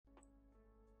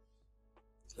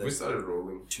We started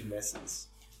rolling. Two lessons.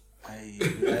 I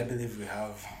believe we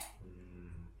have.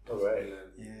 All right.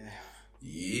 Yeah.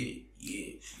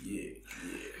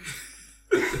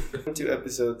 To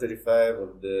episode 35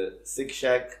 of the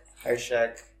ThinkShack,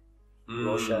 HighShack,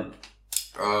 RawShack.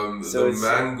 So the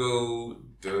Mango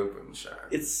Durban Shack.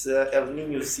 It's El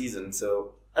Nino season,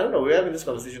 so I don't know. We're having this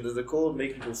conversation. Does the cold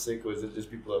make people sick, or is it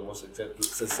just people are more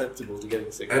susceptible to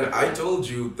getting sick? And I told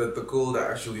you that the cold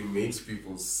actually makes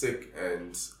people sick,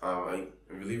 and I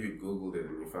believe you Googled it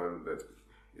and you found that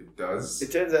it does.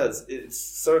 It turns out it's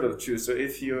sort of true. So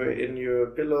if you're in your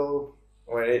pillow,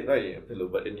 or not in your pillow,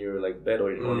 but in your like bed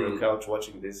or on your couch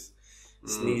watching this,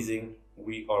 sneezing,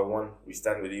 we are one. We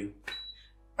stand with you.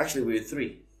 Actually, we're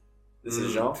three. This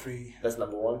is Jean. Three. That's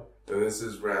number one. And this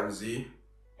is Ramsey.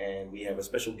 And we have a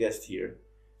special guest here.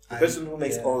 The person who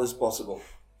makes all this possible.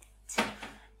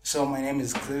 So my name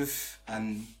is Cliff,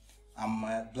 and I'm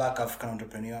a Black African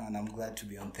entrepreneur, and I'm glad to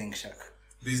be on ThinkShack.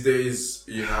 These days,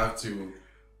 you have to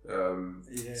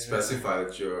specify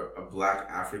that you're a Black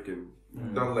African.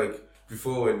 Not like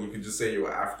before when you could just say you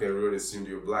were African, everyone assumed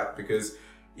you were Black, because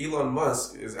Elon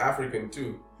Musk is African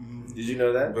too. Did you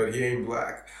know that? But he ain't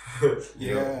Black.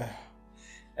 You know?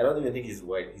 I don't even think he's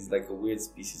white. He's like a weird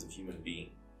species of human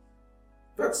being.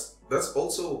 That's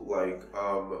also like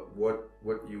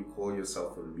what you call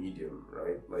yourself on Medium,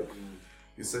 right? Like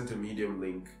you sent a Medium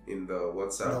link in the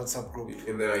WhatsApp group,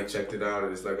 and then I checked it out,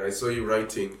 and it's like I saw you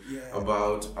writing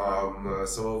about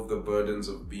some of the burdens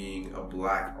of being a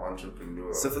Black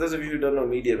entrepreneur. So for those of you who don't know,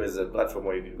 Medium is a platform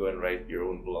where you can go and write your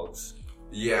own blogs.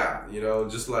 Yeah, you know,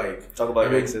 just like talk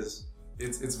about races.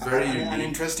 It's very unique. An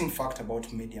interesting fact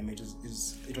about Medium, it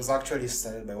was actually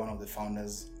started by one of the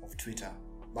founders of Twitter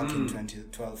back in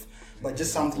 2012. But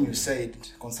just something you said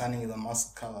concerning the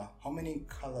mask color. How many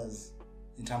colors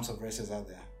in terms of races are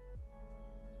there?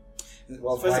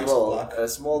 Well, first of all, a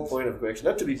small point of correction.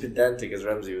 Not to be pedantic, as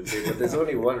Ramsey would say, but there's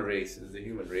only one race, is the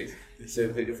human race. So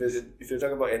if you're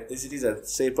talking about ethnicities, I'd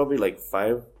say probably like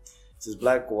 5. So it's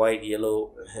black, white,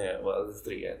 yellow. Well, there's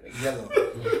 3, I think. Yellow.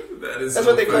 That's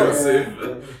what they call it.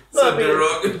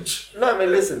 No, I mean,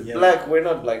 listen. Yeah. Black, we're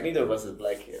not black. Neither of us is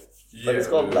black here. But it's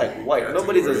called black. White.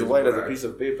 Nobody's as white as a piece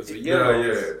of paper. So yellow.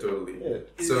 Yeah, totally. Yeah.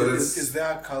 So is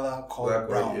there a color called black,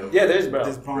 brown? white, Yeah, there's brown.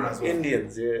 There's brown as well.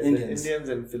 Indians, yeah. Indians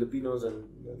and Filipinos and...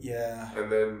 Yeah.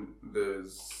 And then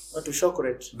there's... to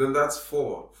chocolate. Then that's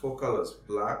 4 colors: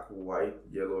 black, white,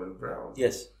 yellow, and brown.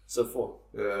 Yes, so 4.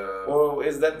 Yeah. Or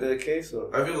is that the case?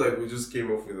 Or? I feel like we just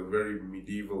came up with a very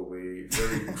medieval way,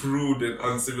 very crude and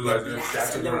uncivilized way of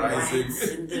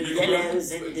categorizing. And the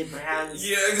yellows and the browns.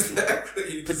 Yeah,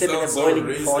 exactly. Put them in a so boiling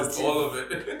racist, pot. all of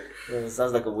it. Yeah, it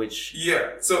sounds like a witch.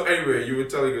 Yeah. So anyway, you were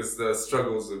telling us the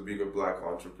struggles of being a Black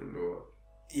entrepreneur.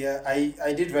 Yeah,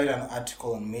 I did write an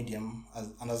article on Medium,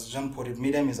 and as John put it,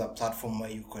 Medium is a platform where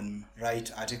you can write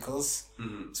articles.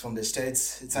 It's from the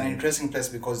States. It's an interesting place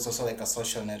because it's also like a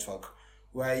social network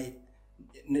where,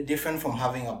 different from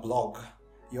having a blog,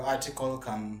 your article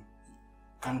can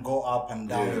go up and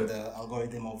down in the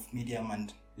algorithm of Medium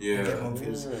and get more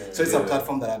views. So it's a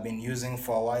platform that I've been using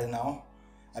for a while now.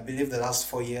 I believe the last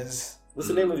 4 years. What's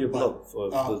the name of your blog for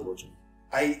those watching?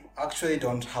 I actually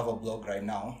don't have a blog right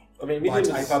now. I mean, but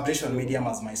I publish on Medium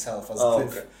as myself, as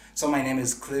Cliff. Okay. So my name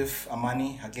is Cliff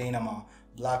Amani. Again, I'm a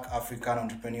Black African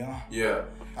entrepreneur. Yeah.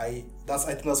 I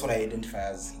think that's what I identify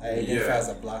as. I identify as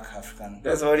a Black African.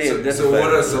 That's already so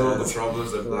what are some of the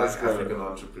problems that Black African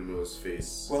entrepreneurs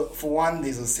face? Well, for one,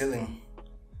 there's a ceiling.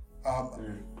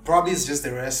 Probably it's just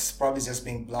the race, probably it's just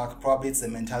being Black, probably it's the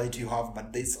mentality you have, but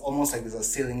it's almost like there's a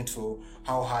ceiling to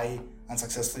how high and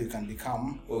successful you can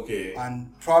become. Okay.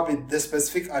 And probably the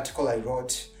specific article I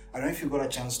wrote, I don't know if you got a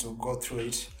chance to go through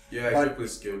it. Yeah, I quickly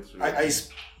skimmed through it.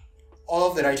 All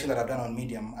of the writing that I've done on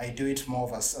Medium, I do it more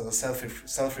of as a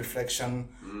self-reflection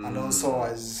and also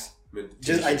as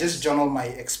I just journal my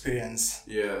experience.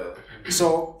 Yeah.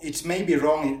 So it may be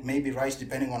wrong, it may be right,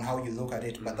 depending on how you look at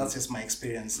it, but that's just my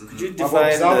experience. Could you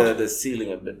define the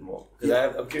ceiling a bit more?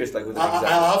 Because I'm curious, like with an example.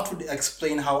 I'll have to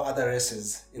explain how other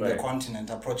races in the continent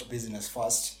approach business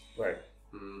first. Right.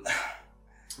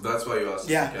 That's why you asked.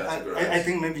 Yeah, I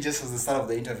think maybe just as the start of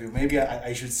the interview, maybe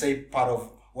I should say part of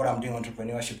what I'm doing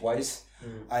entrepreneurship-wise.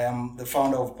 I am the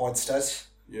founder of Podstart.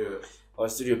 Yeah. Our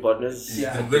studio partners.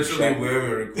 Yeah. Literally where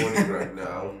we're recording right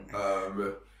now.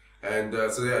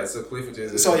 So Cliff, it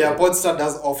is. Podstart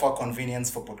does offer convenience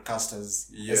for podcasters,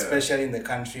 especially in the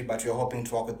country, but we're hoping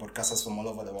to work with podcasters from all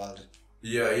over the world.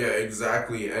 Yeah,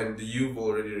 exactly. And you've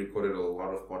already recorded a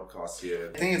lot of podcasts here.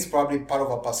 I think it's probably part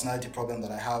of a personality problem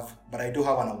that I have, but I do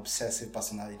have an obsessive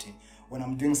personality. When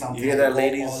I'm doing something, I go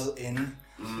all in.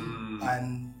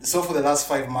 And so for the last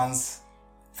 5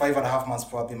 5.5 months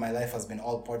probably, my life has been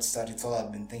all Podstart. It's all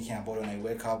I've been thinking about when I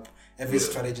wake up. Every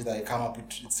strategy that I come up with,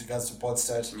 it's regards to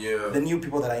Podstart. Yeah. The new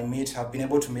people that I meet, have been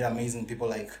able to meet amazing people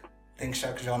like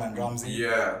ThinkShack, John and Ramsey.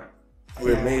 Yeah.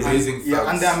 We're amazing.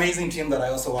 And the amazing team that I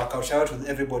also work out. Shout out to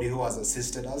everybody who has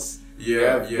assisted us.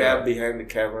 Yeah. Gab behind the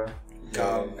camera.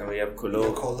 And we have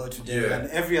Kolo today and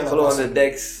every other Kolo on person. the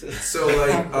decks. So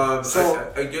like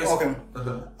I guess okay.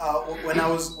 When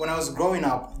I was growing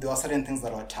up, there were certain things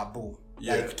that were taboo,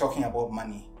 like talking about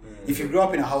money. If you grew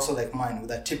up in a household like mine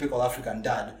with a typical African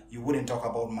dad, you wouldn't talk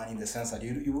about money in the sense that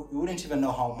you wouldn't even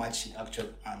know how much he actually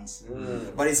earns.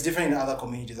 But it's different in other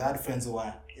communities. I had friends who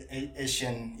were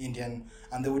Asian, Indian,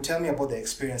 and they would tell me about their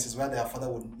experiences where their father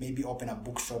would maybe open a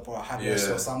bookshop or a hardware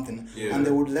store or something, and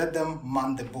they would let them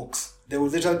man the books. They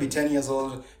would literally be 10 years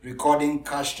old, recording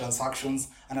cash transactions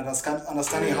and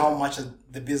understanding how much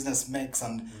the business makes,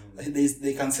 and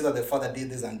they consider the father did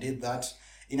this and did that.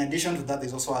 In addition to that,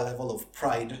 there's also a level of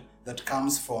pride that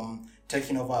comes from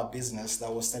taking over a business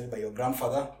that was started by your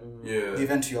grandfather,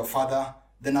 given to your father,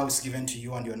 then now it's given to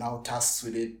you and you're now tasked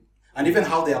with it. And even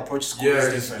how they approach school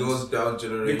is different. It goes down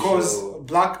generational. Because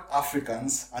black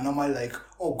Africans are normally like,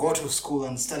 oh, go to school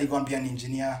and study, go and be an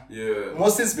engineer. Yeah.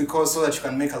 Mostly it's because so that you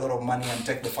can make a lot of money and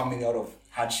take the family out of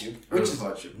hardship, which is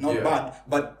not bad.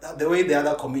 But the way the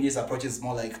other communities approach is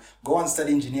more like, go and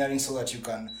study engineering so that you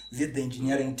can lead the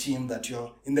engineering team that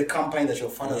you're in the company that your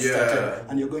father started,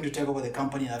 and you're going to take over the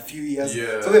company in a few years.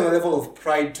 Yeah. So there's a level of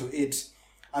pride to it.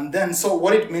 And then, so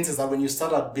what it means is that when you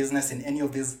start a business in any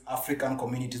of these African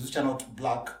communities, which are not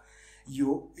black,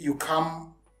 you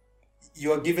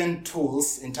are given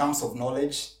tools in terms of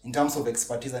knowledge, in terms of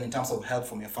expertise, and in terms of help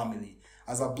from your family.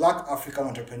 As a black African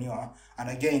entrepreneur, and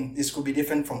again, this could be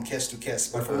different from case to case,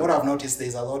 but from what I've noticed,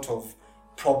 there's a lot of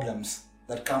problems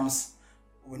that comes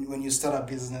when you start a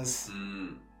business.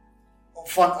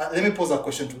 Let me pose a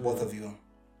question to both of you.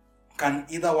 Can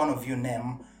either one of you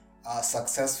name a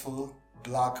successful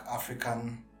black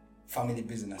African family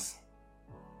business?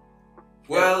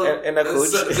 Well, and a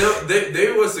coach.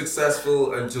 They were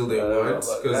successful until they weren't,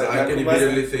 because I can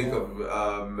immediately think of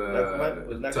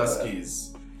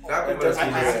Tuskies. I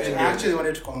actually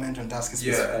wanted to comment on Tuskies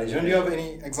specifically. Do you have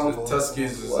any examples?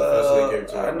 Tuskies is the first thing that came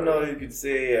to I don't mind. know, you could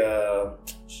say,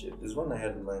 there's one I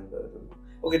had in mind, but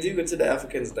okay, do you consider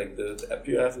Africans like the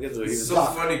pure Africans? Or It's so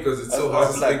funny because it's so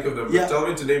hard to think of them. But tell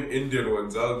me to name Indian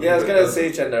ones. I was gonna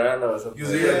say Chandarana or something.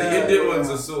 Because the Indian ones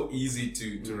are so easy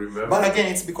to remember. But again,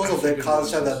 it's because of the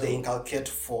culture that they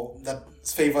inculcate that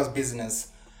favors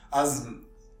business. As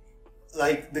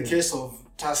like the case of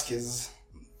Tuskies,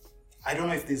 I don't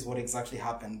know if this is what exactly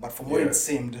happened, but from what it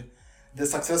seemed, the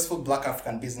successful black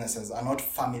African businesses are not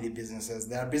family businesses.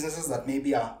 They are businesses that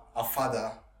maybe a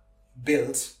father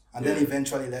built and then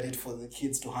eventually let it for the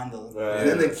kids to handle. And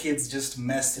then the kids just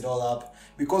messed it all up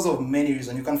because of many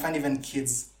reasons. You can find even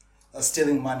kids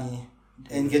stealing money,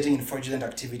 engaging in fraudulent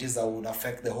activities that would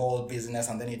affect the whole business,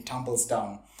 and then it tumbles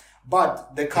down.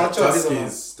 But the culture of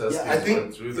this, I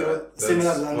think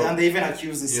similar, and they even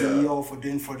accused the CEO for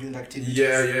doing fraudulent activities.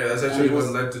 That's actually what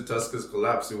led to Tuska's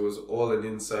collapse. It was all an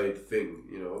inside thing,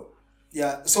 you know.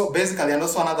 Yeah, so basically, and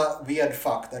also another weird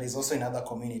fact that is also in other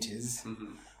communities.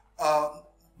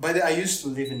 By the way, I used to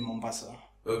live in Mombasa.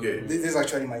 Okay. This is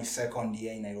actually my second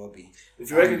year in Nairobi.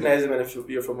 If you recognize him and if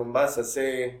you're from Mombasa,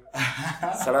 say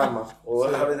Salama.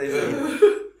 Or how do they say it?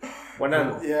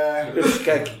 Wanano. Yeah.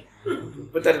 Kaki.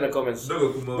 Put that in the comments.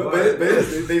 But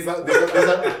there's a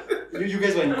you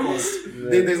guys were in Coast.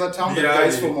 There's a term that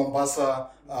guys from Mombasa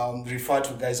refer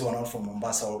to guys who are not from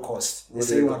Mombasa or Coast. They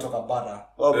say you want to talk bara.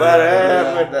 Oh,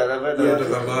 bara. I've heard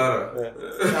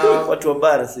that. What to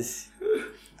bara, sis?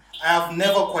 I have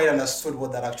never quite understood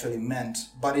what that actually meant,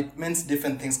 but it means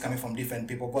different things coming from different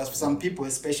people. Because for some people,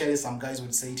 especially some guys,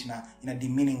 would say it in a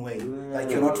demeaning way, like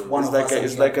you're not one of us.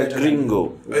 It's like a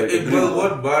gringo. Well,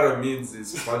 what bara means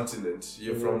is continent.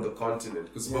 You're from the continent.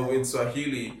 Because in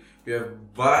Swahili, we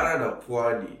have bara na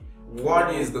pwani.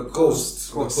 Pwani is the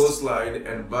coast, the coastline,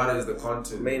 and bara is the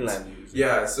continent. Mainland.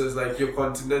 Yeah, so it's like you're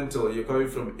continental, you're coming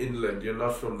from inland, you're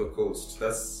not from the coast.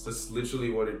 That's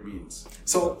literally what it means.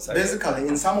 So basically,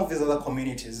 in some of these other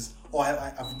communities,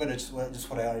 I've better just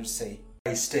what I wanted to say.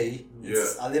 I stay,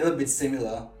 it's a little bit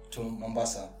similar to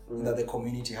Mombasa, in that the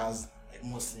community has like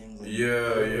Muslims.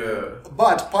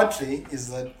 But partly is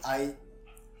that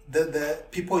the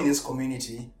people in this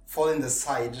community fall in the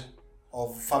side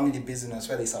of family business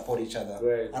where they support each other.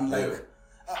 Right. And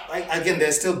again,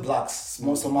 they're still blacks,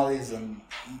 small Somalis, and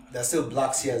they're still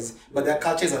blacks here, but their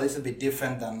culture is a little bit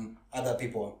different than other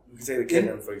people. You can say the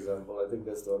Kenyan, for example. I think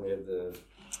that's the one we have the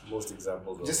most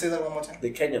examples. Just say that one more time.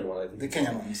 The Kenyan one, I think. The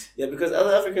Kenyan ones. Yeah, because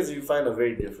other Africans you find are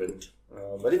very different.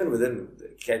 But even within the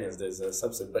Kenyans, there's a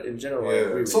subset. But in general, I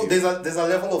agree with so you. there's a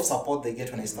level of support they get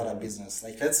when they start a business.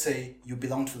 Like, let's say you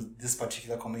belong to this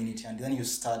particular community, and then you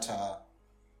start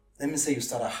let me say you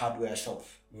start a hardware shop.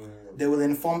 They will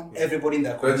inform everybody in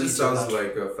their community. That just sounds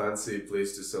like a fancy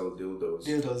place to sell dildos.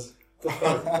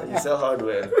 You sell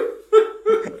hardware.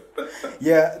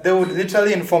 Yeah, they would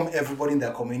literally inform everybody in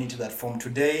their community that from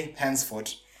today,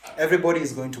 henceforth, everybody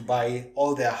is going to buy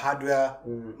all their hardware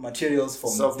materials from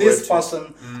Software this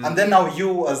person. And then now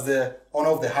you, as the owner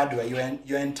of the hardware,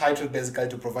 you're entitled basically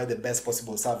to provide the best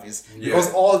possible service.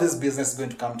 Because all this business is going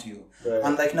to come to you. Right.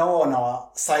 And like now on our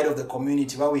side of the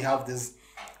community, where we have this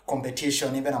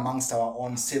competition even amongst our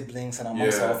own siblings and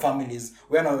amongst our families,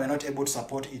 we're not able to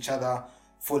support each other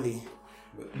fully.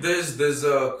 There's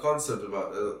a concept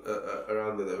about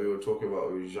around that we were talking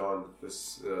about with Jean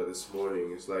this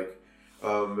morning. It's like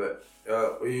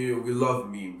we love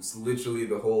memes. Literally,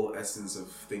 the whole essence of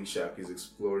ThinkShack is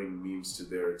exploring memes to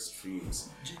their extremes.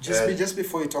 Just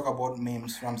before you talk about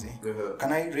memes, Ramsey,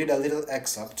 can I read a little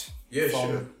excerpt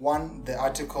from the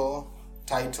article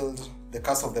titled "The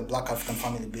Curse of the Black African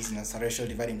Family Business: A Racial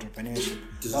Divide in Entrepreneurship."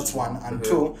 That's one. And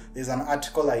two, there's an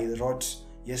article I wrote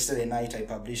yesterday night, I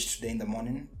published today in the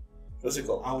morning. What's it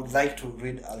called? I would like to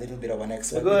read a little bit of an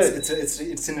excerpt. Go ahead.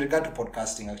 It's in regard to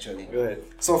podcasting, actually. Go ahead.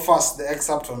 So first, the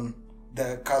excerpt on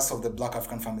the curse of the Black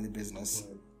African family business.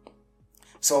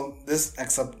 So this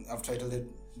excerpt, I've titled it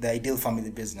 "The Ideal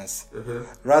Family Business."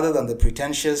 Rather than the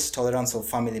pretentious tolerance of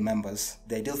family members,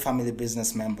 the ideal family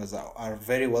business members are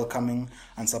very welcoming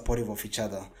and supportive of each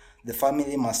other. The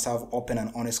family must have open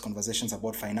and honest conversations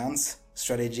about finance,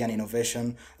 strategy, and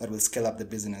innovation that will scale up the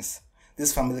business.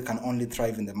 This family can only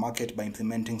thrive in the market by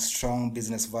implementing strong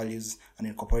business values and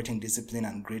incorporating discipline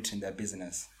and grit in their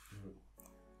business.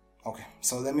 Okay,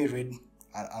 so let me read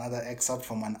another excerpt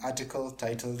from an article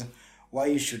titled "Why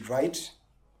You Should Write,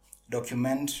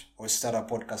 Document, or Start a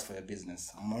Podcast for Your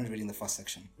Business." I'm only reading the first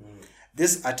section.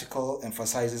 This article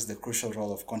emphasizes the crucial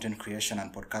role of content creation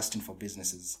and podcasting for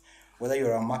businesses. Whether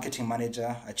you're a marketing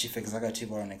manager, a chief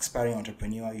executive, or an aspiring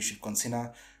entrepreneur, you should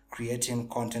consider creating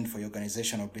content for your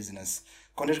organization or business.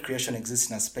 Content creation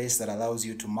exists in a space that allows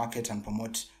you to market and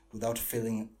promote without it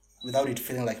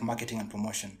feeling like marketing and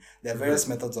promotion. There are various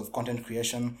methods of content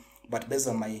creation, but based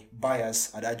on my bias,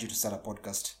 I'd urge you to start a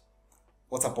podcast.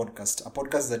 What's a podcast? A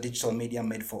podcast is a digital medium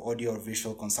made for audio or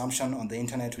visual consumption on the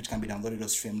internet, which can be downloaded or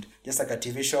streamed. Just like a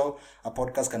TV show, a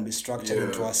podcast can be structured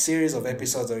into a series of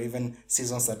episodes or even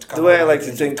seasons that cover. The way I like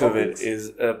to think of it is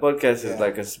a podcast is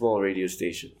like a small radio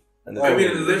station. And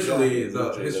literally,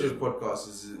 the history of podcasts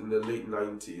is in the late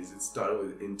 90s. It started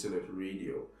with internet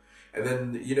radio. And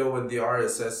then, when the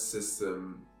RSS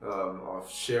system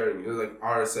of sharing, like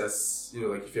RSS,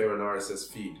 like if you have an RSS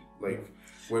feed, like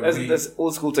that's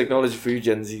old school technology for you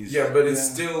Gen Zs. Yeah, but it's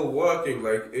still working.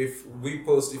 Like if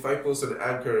I post on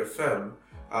Anchor FM,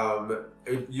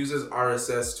 it uses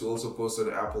RSS to also post on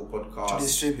Apple Podcasts. To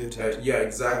distribute it. Yeah,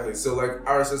 exactly. So like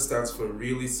RSS stands for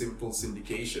really simple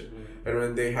syndication. And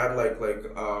when they had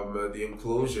the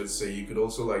enclosures, so you could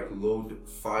also load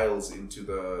files into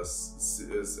the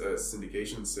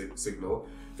syndication signal,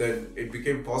 then it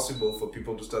became possible for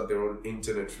people to start their own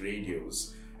internet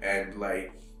radios and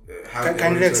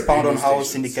Can you expound on how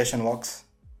syndication works?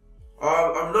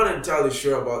 I'm not entirely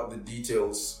sure about the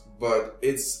details, but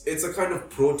it's a kind of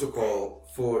protocol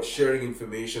for sharing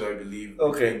information, I believe.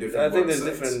 Okay, I think there's websites.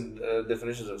 different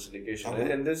definitions of syndication.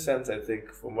 In this sense, I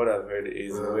think from what I've heard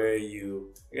is where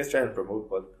you, try and promote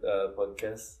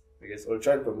podcasts, or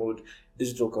try and promote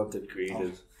digital content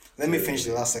creators. Let me finish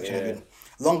the last section a bit.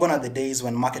 Long gone are the days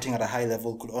when marketing at a high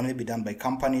level could only be done by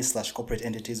companies/corporate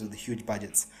entities with huge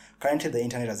budgets. Currently, the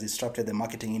internet has disrupted the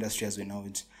marketing industry as we know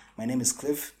it. My name is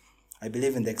Cliff. I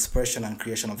believe in the expression and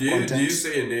creation of content. Do you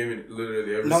say your name in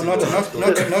literally every not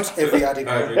every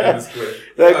article.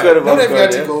 Not every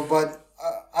article, but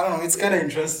I don't know. It's kind of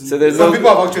interesting. So there's some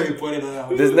people have actually pointed it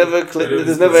out. There's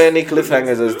never any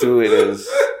cliffhangers as to who it is.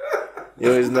 You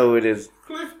always know who it is.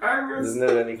 Cliffhangers. There's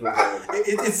never any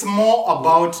cliffhangers. It's more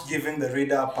about giving the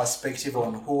reader perspective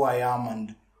on who I am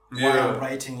and why I'm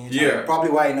writing it. Yeah.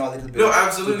 Probably why I know a little bit. No,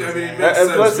 absolutely. I mean, it makes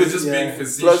sense. Plus We're just being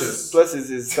facetious. Plus it's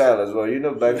his style as well. You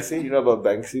know Banksy? You know about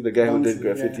Banksy, the guy who did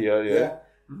graffiti earlier?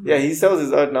 Yeah, he sells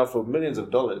his art now for millions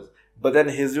of dollars. But then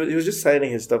he was just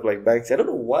signing his stuff like Banksy. I don't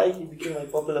know why he became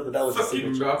popular, but that was his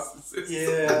signature.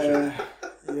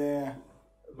 Yeah.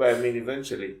 But I mean,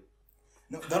 eventually.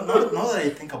 No, now that I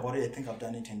think about it, I think I've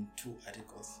done it in 2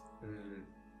 articles.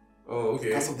 Oh,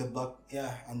 okay. Curse of the Black,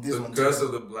 and this one. Curse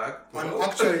of the Black Pearl. And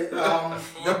actually,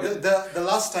 the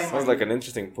last time sounds like an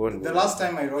interesting point. The last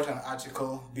time I wrote an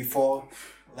article before,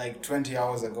 like 20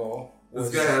 hours ago. This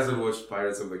guy hasn't watched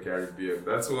Pirates of the Caribbean.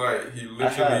 That's why he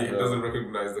literally doesn't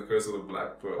recognize the Curse of the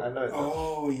Black Pearl. I know.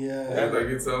 Oh yeah. Like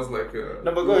it sounds like a.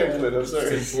 No, but go into it. I'm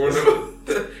sorry. Porno.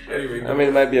 Anyway. I mean,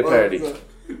 it might be a parody.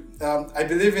 I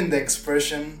believe in the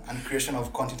expression and creation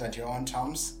of content at your own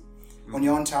terms. On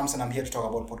your own terms, and I'm here to talk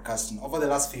about podcasting. Over the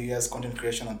last few years, content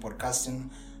creation and podcasting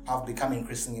have become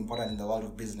increasingly important in the world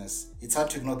of business. It's hard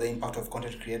to ignore the impact of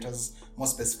content creators, more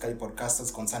specifically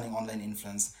podcasters, concerning online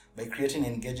influence. By creating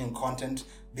engaging content,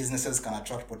 businesses can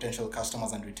attract potential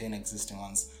customers and retain existing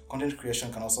ones. Content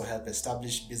creation can also help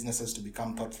establish businesses to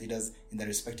become thought leaders in their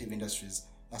respective industries.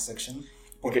 Last section.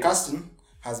 Podcasting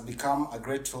has become a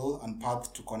great tool and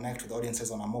path to connect with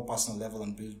audiences on a more personal level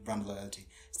and build brand loyalty.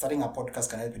 Starting a podcast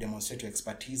can help you demonstrate your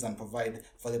expertise and provide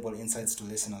valuable insights to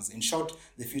listeners. In short,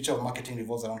 the future of marketing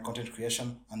revolves around content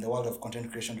creation, and the world of content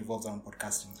creation revolves around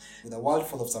podcasting. With a world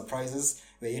full of surprises,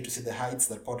 we're here to see the heights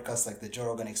that podcasts like the Joe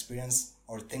Rogan Experience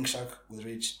or ThinkShack will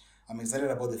reach. I'm excited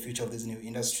about the future of this new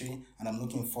industry, and I'm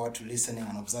looking forward to listening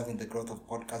and observing the growth of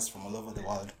podcasts from all over the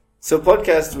world. So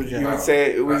podcast, would you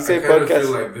say podcast? I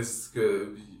feel like this.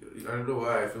 I don't know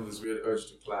why I feel this weird urge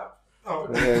to clap. Oh,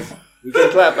 yes. We can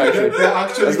clap actually.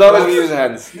 As long as we use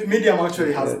hands. Medium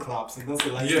actually has claps. Like that's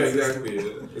the exactly.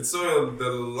 It's so the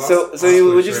last.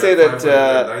 So would you say that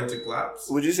 90 claps?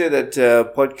 Would you say that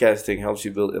podcasting helps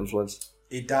you build influence?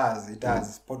 It does.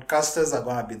 Podcasters are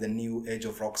gonna be the new age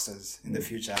of rockstars in the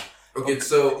future. Okay,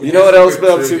 so you know what else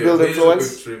helps you build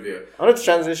influence? Trivia. I want to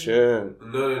transition.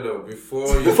 No.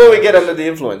 Before we get under the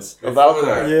influence of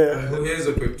alcohol. Here's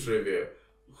a quick trivia.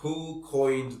 Who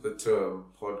coined the term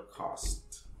podcast?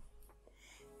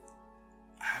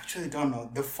 I actually don't know.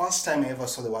 The first time I ever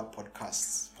saw the word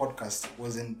podcast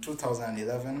was in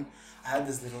 2011. I had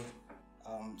this little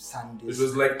Sunday. It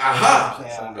was like, aha!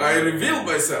 I revealed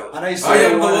myself. And I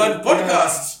am the word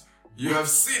podcast. You have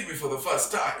seen me for the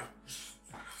first time.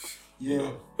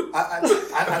 Yeah.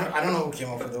 I don't know who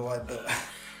came up with the word though.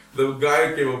 The guy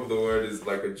who came up with the word is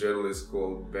like a journalist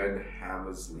called Ben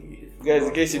Hammersley. Guys,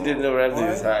 in case you didn't know, Ramsey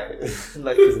is high.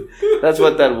 Like, that's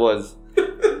what that was.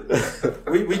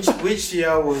 Which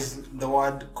year was the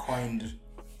word coined?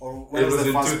 Or when it was the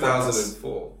in first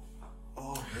 2004.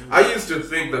 Oh, really? I used to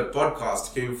think that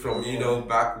podcast came from,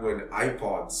 back when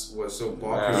iPods were so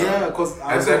popular. Yeah,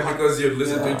 because you'd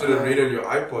listen to it on the radio on your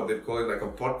iPod, they'd call it like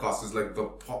a podcast. It's like the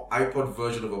iPod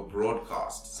version of a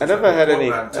broadcast. So I never had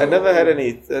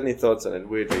any thoughts on it,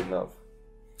 weirdly enough.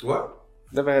 What?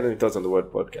 Never had any thoughts on the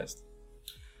word podcast.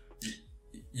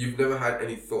 You've never had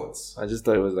any thoughts? I just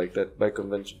thought it was like that by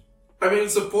convention. I mean,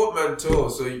 it's a portmanteau,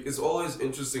 so it's always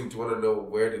interesting to want to know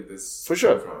where did this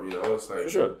come from, It's like, for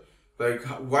sure. Like,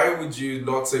 why would you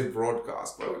not say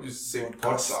broadcast? Why would you say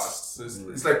podcast?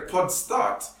 It's like pod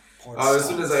start. As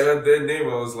soon as I heard their name,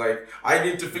 I was like, I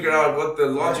need to figure out what the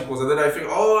logic was. And then I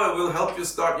figured, it will help you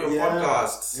start your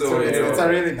podcast. So, it's a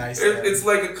really nice it's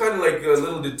like a kind of like a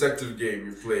little detective game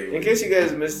you play. In case you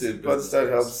guys missed it,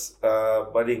 Podstart helps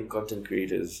budding content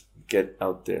creators get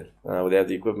out there. They have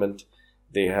the equipment.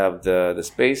 They have the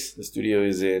space. The studio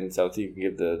is in South. You can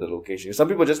give the location. Some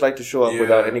people just like to show up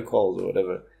without any calls or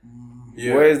whatever.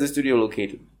 Yeah. Where is the studio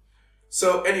located?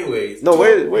 So, anyways. No,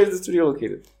 where is the studio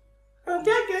located?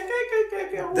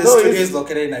 The studio is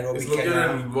located in Nairobi,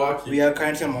 Kenya. We are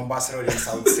currently on Mombasa Road in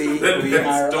South Sea. We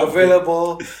are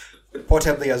available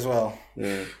portably as well.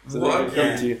 Yeah. So they can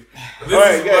come to you.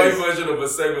 This is my version of a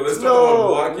segment. Let's talk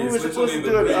about Mwaki. We were supposed to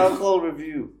do an alcohol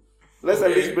review. Let's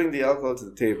at least bring the alcohol to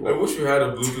the table. I wish we had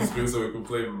a Bluetooth screen so we could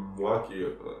play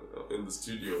Mwaki in the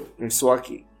studio.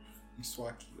 Swaki.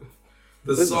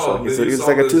 The song it's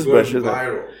like a toothbrush, isn't it?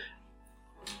 Viral.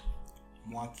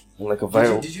 Mwaki. Like a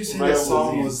viral. Did you see the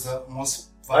song was the most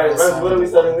viral Alright, song? what are we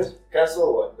starting with? Castle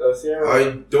or what? Sierra? I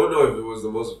don't know if it was the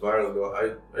most viral though.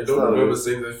 I don't remember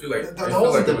saying that. I feel like that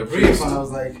was the brief, and I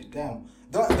was like, damn.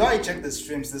 Though I checked the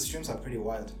streams are pretty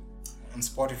wild. On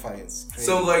Spotify, it's crazy.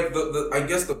 So like I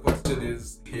guess the question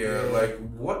is here, like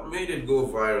what made it go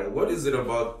viral? What is it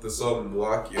about the song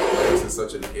Mwaki that makes it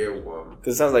such an earworm?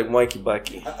 Because it sounds like Mwaki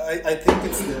Baki. I think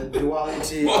it's the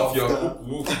duality of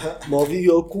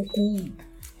Mafia Kuku.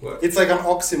 What? It's like an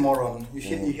oxymoron. You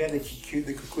hear the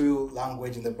Kikuyu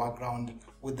language in the background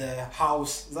with the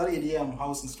house. Is that EDM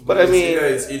house instrument? But I mean,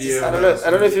 it's EDM. I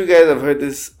don't know if you guys have heard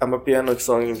this Amapiano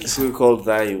song in Kikuyu called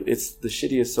Vayu. It's the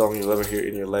shittiest song you'll ever hear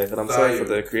in your life. And I'm sorry for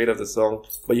the creator of the song,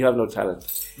 but you have no talent.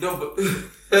 No, but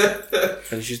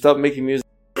and you should stop making music.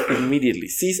 immediately.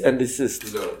 Cease and desist.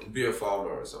 Be a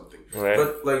farmer or something. Right.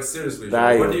 But like seriously,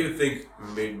 what do you think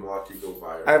made Mwaki go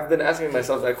viral? I've been asking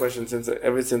myself that question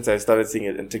ever since I started seeing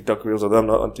it in TikTok reels, although I'm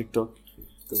not on TikTok.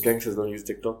 Because gangsters don't use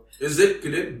TikTok.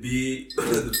 Could it be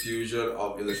the fusion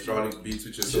of electronic beats,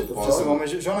 which is so possible?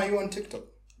 John, are you on TikTok?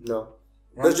 No.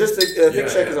 There's just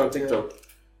ThinkShack is on TikTok.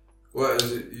 What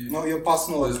is it? No, your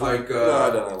personal It's account. No, I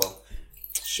don't know.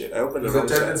 Shit, I opened there's a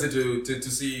tendency to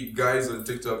see guys on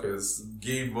TikTok as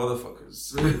gay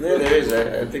motherfuckers. Yeah, there is.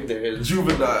 I think there is.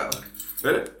 Juvenile.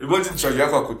 Imagine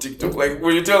Chayaka on TikTok. Like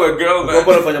when you tell a girl that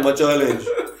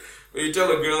when you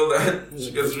tell a girl that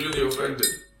she gets really offended.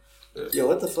 Yo,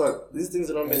 what the fuck? These things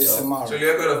are not made up.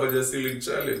 Chayaka on a ceiling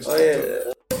challenge. Oh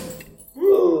yeah.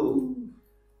 Woo.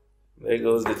 There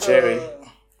goes the cherry.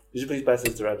 Would you please pass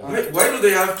this to Randall? Why do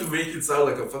they have to make it sound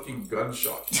like a fucking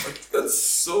gunshot? Like, that's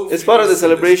so... It's part of the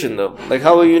celebration though. Like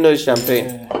how will you know it's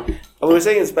champagne? We were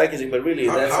saying it's packaging, but really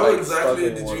that's how like exactly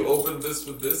did you open this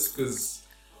with this? Because...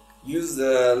 Use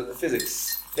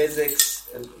physics.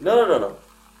 And... No.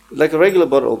 Like a regular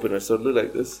bottle opener, so it look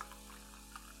like this.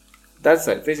 That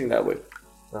side, facing that way.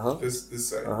 This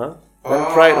side. Then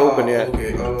pry it open, yeah.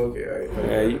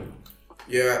 Okay.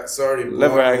 Yeah, sorry.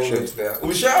 Lever action.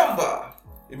 Ushamba!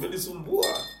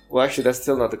 Well, actually, that's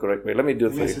still not the correct way. Let me do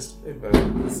it for you.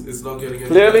 It's not getting any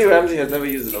Clearly, better. Ramsey has never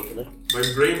used an opener. My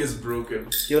brain is broken.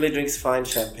 He only drinks fine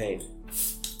champagne.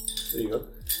 There you go.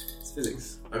 It's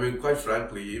physics. I mean, quite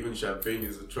frankly, even champagne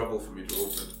is a trouble for me to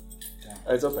open.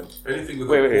 It's open. Anything with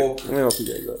Wait. cork. Let me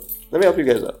help you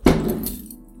guys out.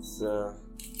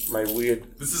 It's my weird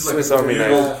This is like Swiss a Army real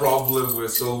knife. problem we're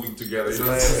solving together. It's You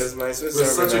know, my Swiss we're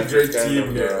Army such a knife. great It's kind team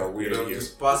of, here. weird here.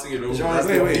 Just passing it over. John That's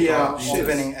is the way the it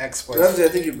opening expert. Ramsey, I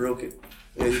think you broke it.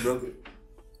 Yeah, you broke it.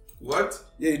 What?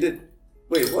 Yeah, you did.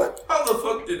 Wait, what? How the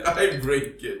fuck did I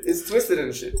break it? It's twisted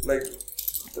and shit. Like,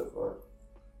 what the fuck?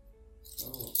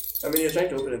 Oh. I mean, you're trying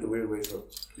to open it the weird way, so.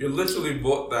 You literally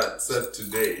bought that set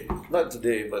today. Not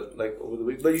today, but like over the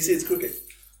week. But you see, it's crooked.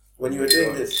 When you were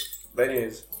doing this. But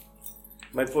anyways,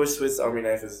 my poor Swiss Army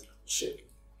knife is shit.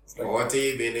 Like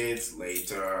 40 minutes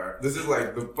later. This is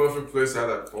like the perfect place to have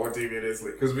that 40 minutes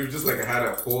later. Because we've just like had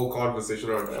a whole conversation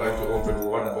around trying to open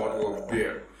one bottle of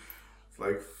beer.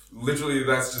 Like, literally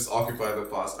that's just occupied the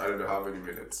past I don't know how many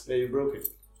minutes. Yeah, you broke it.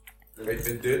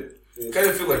 It did? Yeah. Kind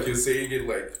of feel like you're saying it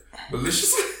like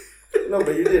maliciously. No,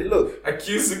 but you did. Look.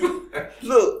 Accusing.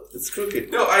 Look, it's crooked.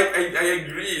 No, I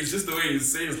agree. It's just the way you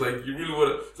say it. It's like you really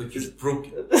want to. It's like, it's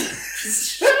broken.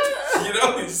 You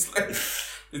know, it's like.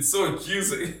 It's so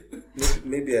accusing.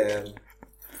 Maybe I am.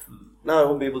 Now I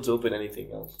won't be able to open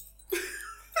anything else.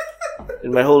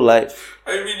 In my whole life.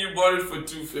 I mean, you bought it for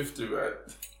 $250, man.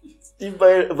 You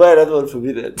buy another one for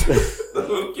me then.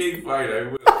 Okay, fine, I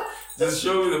will. Just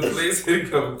show me the place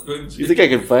income. You think I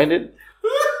can find it?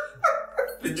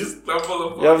 They just stumble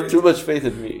upon You have it. too much faith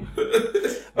in me.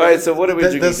 Alright, so what are we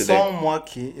drinking the today? song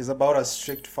Mwaki is about a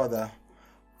strict father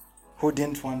who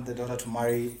didn't want the daughter to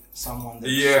marry someone that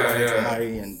she wanted to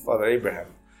marry. And Father Abraham.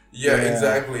 Yeah,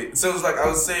 exactly. So it's like I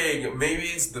was saying, maybe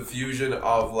it's the fusion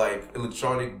of like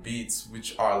electronic beats,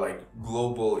 which are like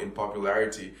global in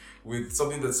popularity, with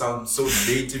something that sounds so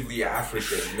natively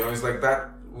African. You know, it's like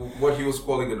that. What he was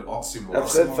calling an oxymoron. I've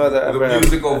said Father Abraham. The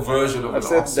musical version of I've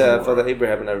an said oxymoron. Father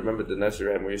Abraham, and I remember the nursery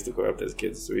rhyme we used to grow up as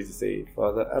kids. So we used to say,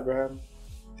 Father Abraham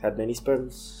had many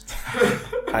sperms.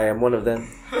 I am one of them,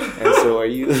 and so are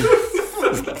you.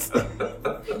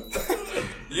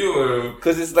 You were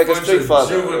because it's like a straight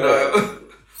father. Juvenile.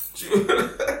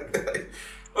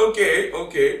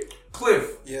 Okay.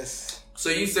 Cliff. yes. So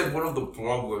you said one of the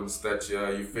problems that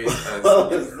you face as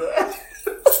What was that?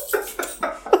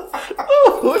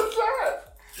 What's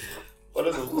that? What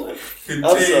is it?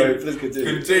 I'm sorry, please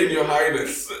continue. Contain your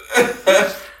highness.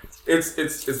 It's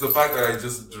the fact that I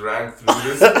just drank through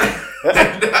this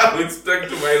and now it's stuck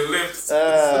to my lips.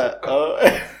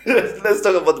 Let's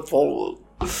talk about the pole.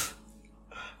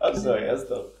 I'm sorry, I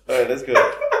stopped. Alright, let's go.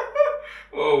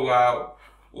 Oh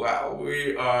wow,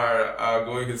 we are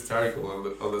going hysterical on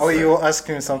the Oh, side. you were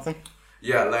asking me something?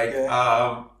 Yeah, like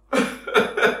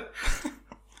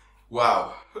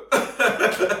wow.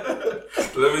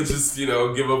 Let me just, give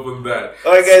up on that.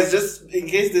 Alright guys, just in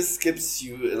case this skips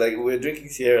you, like we're drinking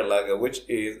Sierra Lager, which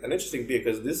is an interesting beer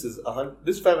because this is 500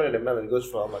 ml and goes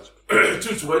for how much?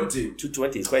 220.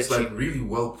 220, it's quite It's cheap. like really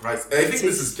well priced. I think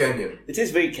this is Kenyan. It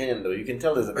tastes very Kenyan though, you can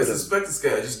tell there's a I bit of... suspect it's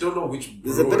Kenyan. I just don't know which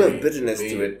There's a bit of brewery bitterness made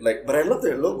to it, like, but I love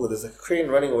their logo. There's a crane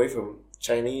running away from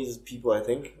Chinese people, I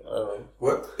think. I don't know.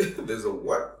 What? There's a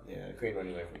what? Yeah, a crane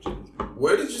running away from Chinese people.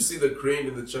 Where did you see the crane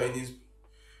in the Chinese?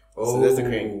 So there's the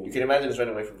crane. You can imagine it's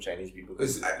running away from Chinese people.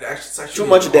 It's actually too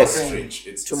much death. Ostrich.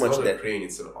 It's not a crane.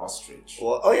 It's an ostrich.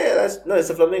 Well, it's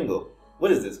a flamingo.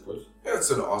 What is this, Cliff? Yeah,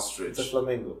 it's an ostrich. It's a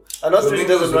flamingo. An ostrich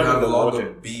doesn't run in the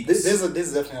water. This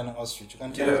is definitely an ostrich. You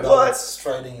can tell that it's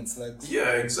striding its legs.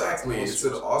 Yeah, exactly. It's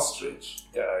an ostrich.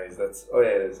 Guys, it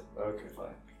is. Okay,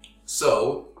 fine.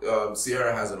 So,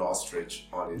 Sierra has an ostrich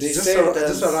on it. Just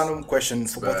a random question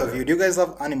for both of you. Do you guys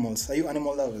love animals? Are you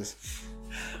animal lovers?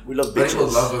 We love bitches.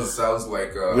 Animal lovers sounds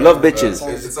like... we love bitches.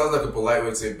 It sounds like a polite way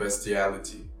to say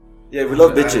bestiality. Yeah, we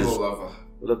love bitches. Animal lover.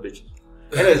 We love bitches.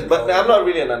 Anyways, but I'm not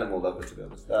really an animal lover, to be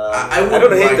honest. I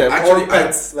don't hate them. Actually, or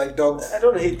pets, like dogs. I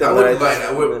don't hate them.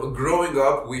 I wouldn't mind. Growing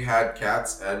up, we had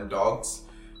cats and dogs.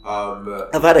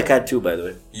 I've had a cat too, by the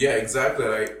way. Yeah, exactly.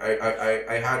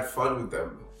 I had fun with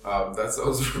them. That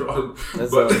sounds wrong. That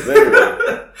sounds very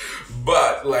wrong.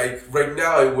 But like right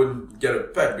now, I wouldn't get a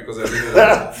pet because I live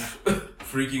in a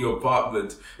freaking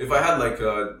apartment. If I had like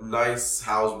a nice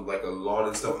house with like a lawn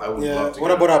and stuff, I would love to.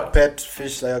 What about a pet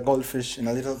fish, like a goldfish in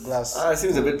a little glass? It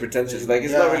seems a bit pretentious. Like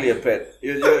it's not really a pet.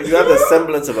 You have the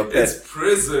semblance of a pet. It's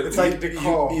prison. It's like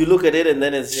decor. You look at it and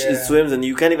then it swims and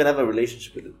you can't even have a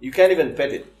relationship with it. You can't even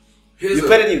pet it. You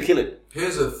pet it and you kill it.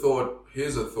 Here's a thought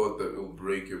that will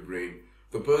break your brain.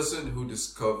 The person who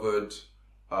discovered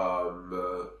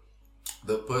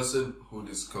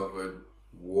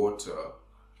water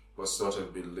must not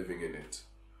have been living in it,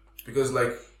 because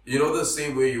like the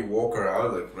same way you walk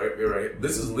around, like right.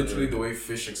 This is literally the way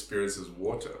fish experiences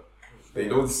water. They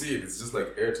don't see it; it's just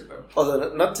like air to them.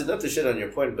 Although not to shit on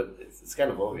your point, but it's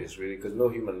kind of obvious, really, because no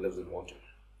human lives in water.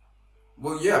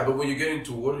 Well, yeah, but when you get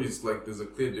into water, it's like there's a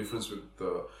clear difference with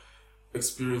the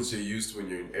experience you're used to when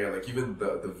you're in air, like even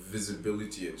the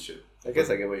visibility and shit. I guess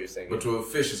I get what you're saying. But to a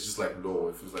fish, it's just like no,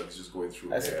 it feels like it's just going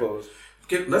through air. I suppose.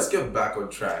 Okay, let's get back on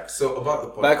track. So about the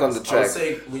podcast. Back on the track. I'll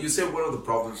say, when you say one of the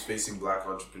problems facing black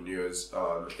entrepreneurs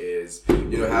is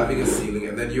having a ceiling,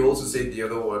 and then you also say the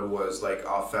other one was like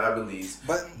our families.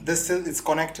 But it's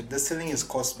connected. The ceiling is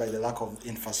caused by the lack of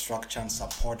infrastructure and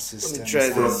support systems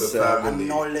From the family. and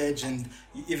knowledge, and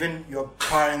even your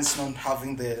parents not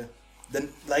having there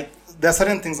are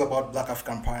certain things about black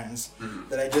African parents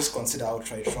that I just consider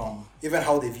outright wrong. Even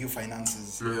how they view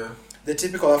finances. Yeah. The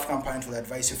typical African parent will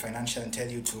advise you financially and tell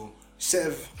you to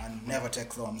save and never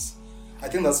take loans. I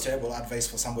think that's terrible advice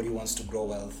for somebody who wants to grow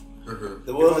wealth.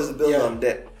 The world is built on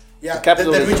debt. Yeah,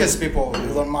 the richest people,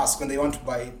 Elon Musk, when they want to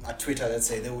buy a Twitter, let's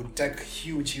say, they would take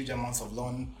huge amounts of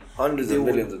loan. Hundreds of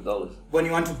millions of dollars. When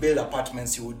you want to build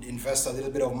apartments, you would invest a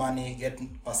little bit of money, get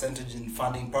percentage in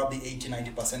funding, probably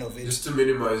 80-90% of it. Just to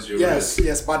minimize your risk.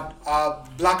 Yes, but a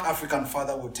black African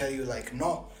father would tell you like,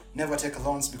 no, never take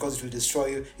loans because it will destroy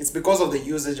you. It's because of the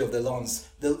usage of the loans.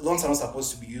 The loans are not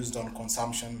supposed to be used on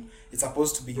consumption. It's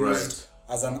supposed to be used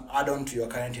as an add-on to your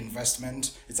current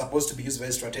investment. It's supposed to be used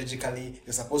very strategically.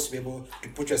 You're supposed to be able to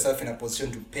put yourself in a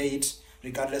position to pay it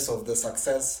regardless of the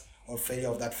success or failure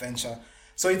of that venture.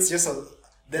 So it's just as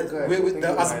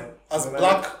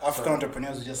black African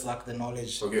entrepreneurs, we just lack the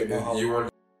knowledge. Okay,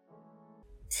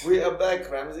 we are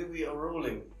back, Ramsey. We are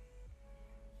rolling.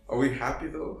 Are we happy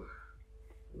though?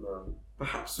 No.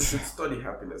 Perhaps we should study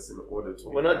happiness in order to...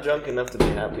 We're not drunk enough to be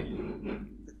happy.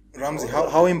 Ramsey,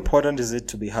 how important is it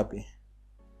to be happy?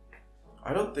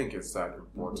 I don't think it's that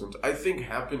important. I think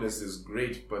happiness is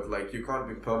great, but like you can't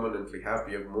be permanently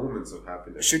happy. You have moments of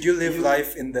happiness. Should you live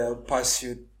life in the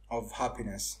pursuit of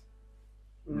happiness?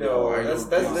 No, that's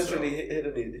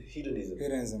literally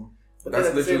hedonism. But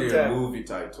that's literally a movie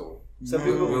title. Some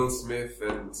people, Will Smith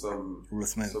and some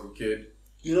kid.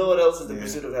 You know what else is the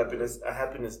pursuit of happiness? A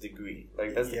happiness degree.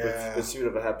 Like that's the pursuit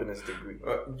of a happiness degree.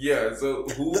 So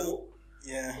who?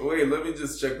 Wait, let me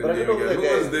just check the name again. Who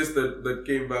was this that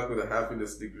came back with a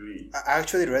happiness degree? I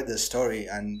actually read the story,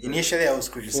 and initially I was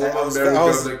criticized.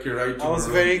 I was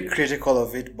very critical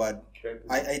of it, but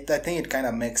I think it kind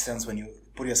of makes sense when you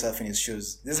put yourself in his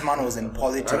shoes. This man was in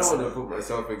politics. I don't want to put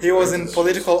myself in. He was in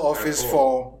political office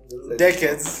for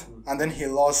decades, and then he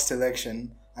lost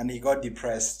election, and he got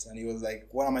depressed, and he was like,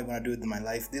 "What am I gonna do with my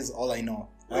life? This is all I know.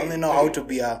 I only know how to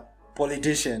be a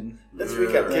politician." Let's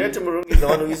recap. Kiraito Murungi is the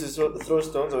one who used to throw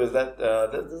stones, or is that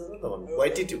that's another one?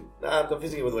 Waititu. I'm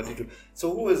confusing it with Waititu.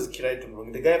 So who was Kiraito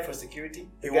Murungi? The guy for security?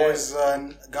 He was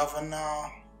governor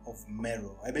of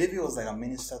Meru. I believe he was like a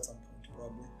minister at some point,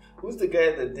 probably. Who's the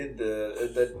guy that did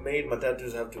that made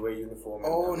Matatus have to wear uniform?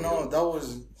 Oh no, that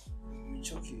was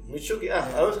Michoki.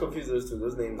 I was confused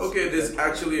those names. Okay, there's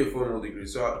actually a formal degree.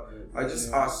 So I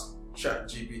just asked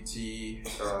ChatGPT.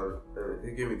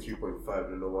 They gave me 3.5. I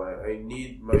don't know why. I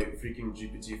need my freaking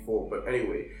GPT-4. But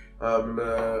anyway,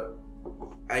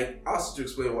 I asked you to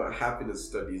explain what a happiness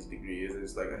studies degree is.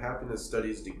 It's like a happiness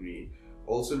studies degree,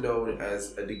 also known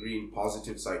as a degree in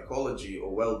positive psychology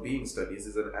or well-being studies,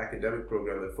 is an academic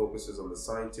program that focuses on the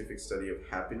scientific study of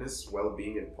happiness,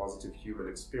 well-being, and positive human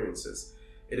experiences.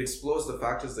 It explores the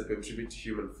factors that contribute to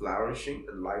human flourishing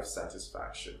and life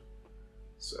satisfaction.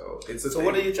 So it's a So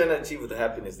what are you trying to achieve with the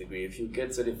happiness degree? If you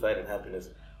get certified in happiness,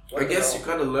 I guess you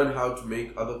kind of learn how to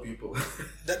make other people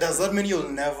Does that mean you'll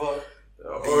never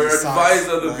or advise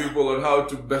other people on how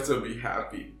to better be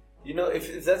happy? You know,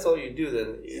 if that's all you do,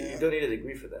 then you don't need a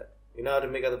degree for that. You know how to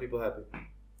make other people happy.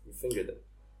 You finger them.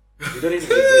 You don't need a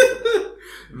degree for that.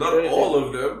 Not all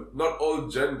of them. Not all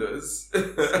genders.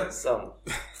 Some.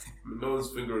 No one's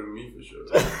fingering me for sure.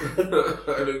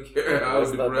 I don't care how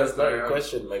depressed I am. That's not a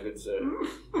question, my good sir.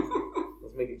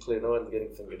 Let's make it clear. No one's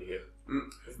getting fingered here.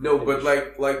 No, but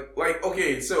like,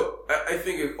 okay, so I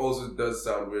think it also does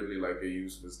sound weirdly like a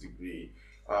useless degree.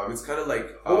 It's kind of like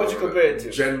what would you compare it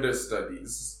to? Gender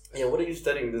studies. Yeah, what are you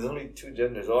studying? There's only 2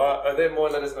 genders. Or are there more?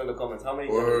 Let us know in the comments. How many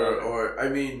genders are there? Or I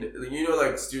mean, you know,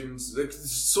 like students, like there's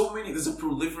so many. There's a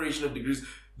proliferation of degrees.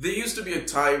 There used to be a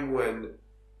time when,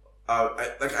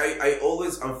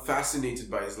 I'm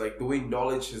fascinated by is like the way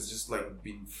knowledge has just like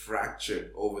been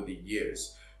fractured over the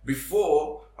years.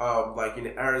 Before, like in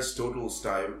Aristotle's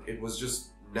time, it was just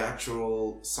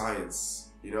natural science.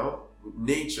 You know,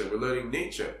 nature. We're learning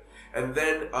nature. And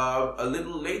then a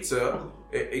little later,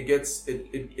 it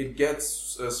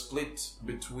gets split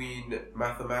between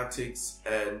mathematics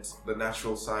and the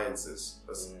natural sciences,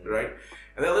 right?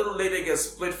 And then a little later, it gets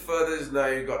split further. Now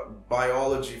you got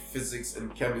biology, physics,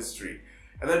 and chemistry.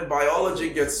 And then biology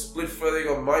gets split further. You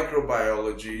got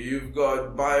microbiology. You've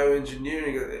got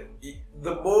bioengineering.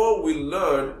 The more we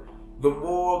learn, the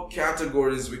more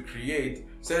categories we create.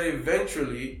 So that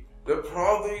eventually, there are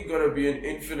probably going to be an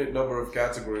infinite number of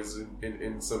categories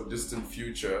in some distant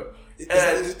future.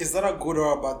 Is that a good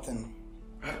or a bad thing?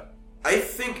 I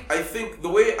think the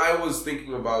way I was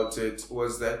thinking about it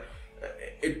was that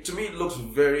to me it looks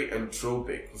very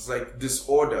entropic. It's like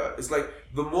disorder. It's like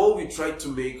the more we try to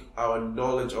make our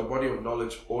body of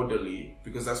knowledge orderly,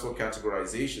 because that's what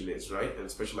categorization is, right? And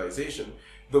specialization,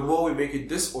 the more we make it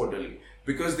disorderly.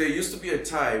 Because there used to be a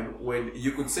time when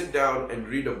you could sit down and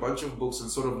read a bunch of books and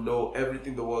sort of know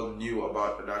everything the world knew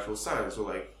about a natural science,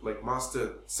 or like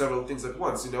master several things at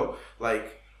once, you know?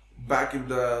 Like back in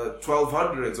the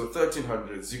 1200s or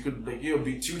 1300s, you could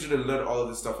be tutored and learn all of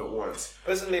this stuff at once.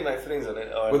 Personally, my feelings on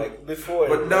it are like before.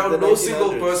 But now no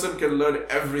single person can learn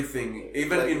everything,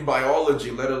 even in biology,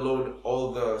 let alone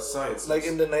all the sciences. Like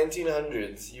in the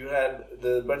 1900s, you had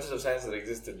the branches of science that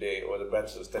exist today, or the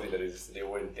branches of study that exist today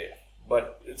weren't there.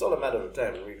 But it's all a matter of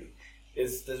time, really.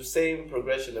 It's the same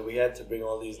progression that we had to bring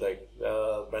all these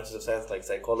branches of science like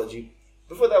psychology.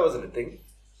 Before that wasn't a thing.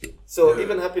 So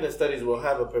even happiness studies will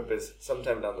have a purpose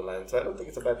sometime down the line. So I don't think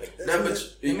it's a bad thing.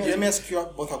 Let me ask you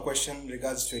both a question in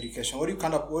regards to education. What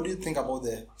do you think about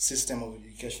the system of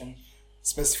education,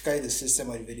 specifically the system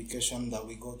of education that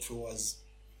we go through as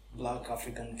Black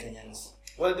African Kenyans?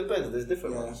 Well, it depends. There's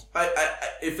different ones.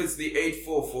 If it's the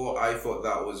 844, I thought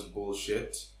that was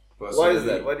bullshit. Personally. Why is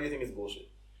that? Why do you think it's bullshit?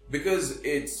 Because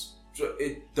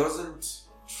it doesn't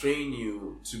train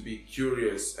you to be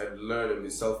curious and learn and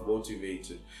be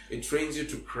self-motivated. It trains you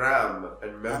to cram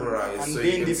and memorize. And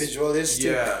be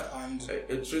individualistic. And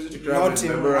it trains you to cram and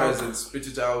memorize and spit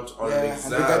it out on an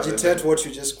exam. And regurgitate what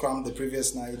you just crammed the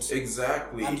previous night.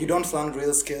 Exactly. And you don't learn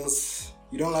real skills.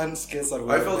 You don't learn skills that will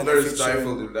I felt very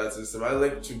stifled in that system. I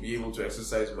like to be able to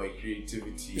exercise my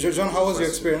creativity. John, how was your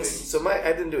experience? So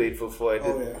I didn't do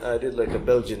 844. I did like a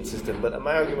Belgian system. But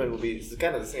my argument would be it's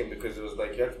kind of the same, because it was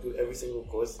like you have to do every single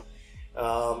course.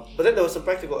 But then there was some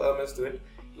practical elements to it.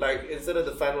 Like instead of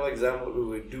the final exam, what we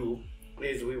would do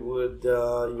is you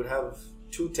would have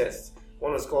 2 tests.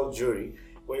 One was called jury,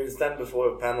 where you would stand before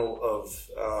a panel of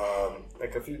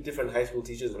like a few different high school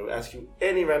teachers and would ask you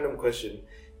any random question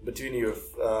between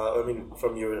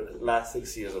from your last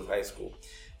 6 years of high school.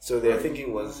 So their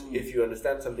thinking was, if you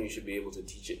understand something, you should be able to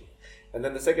teach it. And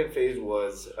then the second phase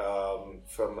was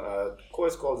from a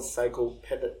course called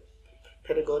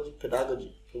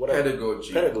pedagogy.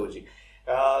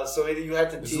 So you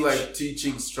had to teach. It's like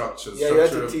teaching structures. Yeah,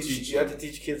 you had to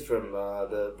teach kids from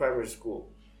the primary school,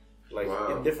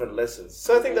 in different lessons.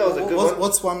 So I think that was a good one.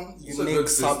 What's one unique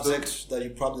subject that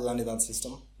you probably learned in that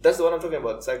system? That's the one I'm talking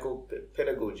about,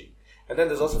 psychopedagogy. And then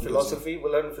there's also philosophy. We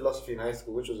learned philosophy in high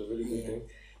school, which was a really good thing.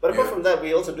 But apart from that,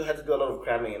 we also had to do a lot of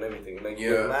cramming and everything. Like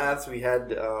with maths, we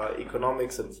had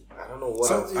economics and I don't know what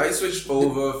else. I switched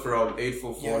over from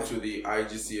 844 to the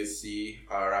IGCSE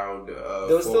around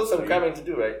there was still some cramming to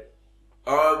do, right?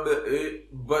 I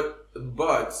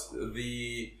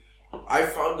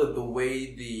found that the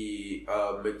way the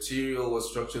material was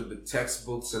structured, the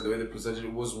textbooks and the way they presented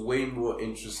it was way more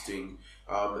interesting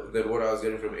than what I was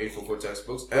getting from 844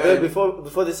 textbooks. And then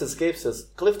before this escapes us,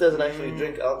 Cliff doesn't actually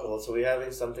drink alcohol, so we're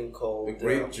having something called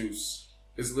grape juice.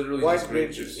 It's literally white just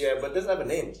grape juice. Yeah, but it doesn't have a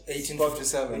name.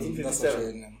 1857.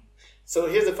 1857. So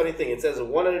here's the funny thing: it says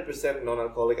 100%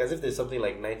 non-alcoholic, as if there's something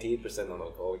like 98%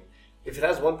 non-alcoholic. If it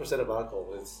has 1% of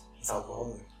alcohol, it's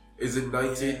alcohol. Is it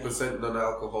 98%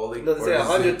 non-alcoholic? No, they say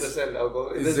 100% alcohol.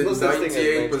 Is it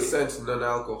 98%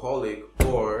 non-alcoholic,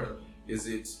 or is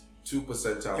it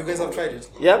 2% alcohol? You guys have tried it?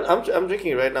 Yeah, I'm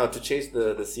drinking it right now to chase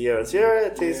the Sierra. Sierra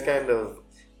tastes kind of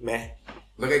meh.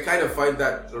 Like, I kind of find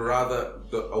that rather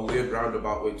a weird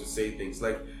roundabout way to say things.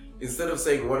 Like, instead of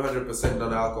saying 100%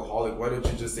 non-alcoholic, why don't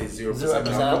you just say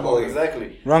 0% alcohol?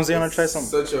 Exactly. Ramsey, you want to try some?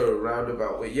 Such a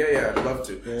roundabout way. Yeah, I'd love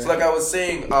to. Yeah. So, like I was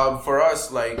saying, for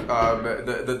us, like,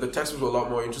 the textbooks were a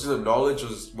lot more interesting. The knowledge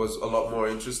was a lot more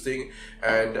interesting.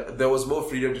 And there was more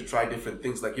freedom to try different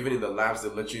things. Like, even in the labs, they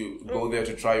let you go there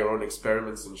to try your own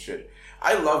experiments and shit.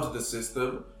 I loved the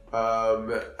system.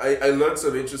 I learned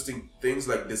some interesting things,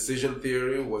 like decision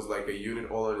theory was like a unit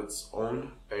all on its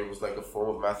own, and it was like a form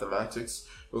of mathematics.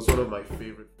 It was one of my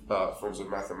favorite forms of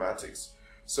mathematics.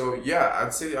 So yeah,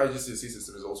 I'd say the IGCSE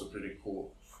system is also pretty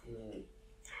cool.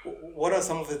 What are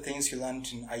some of the things you learned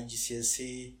in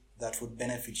IGCSE that would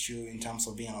benefit you in terms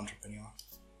of being an entrepreneur?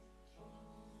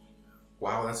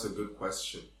 Wow, that's a good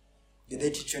question. Did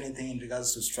they teach you anything in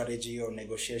regards to strategy or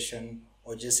negotiation?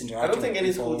 Or just interacting. I don't think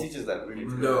any school teaches that really.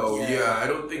 No, I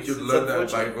don't think you'd learn that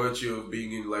by virtue of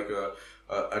being in like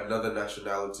another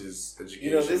nationality's education.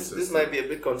 You know, this might be a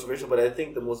bit controversial, but I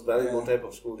think the most valuable type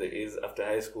of school there is after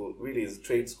high school really is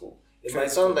trade school. It might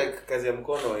sound like Kazi ya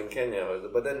Mkono in Kenya,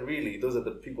 but then really those are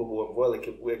the people who are well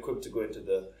equipped to go into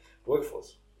the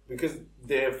workforce because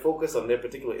they're focused on their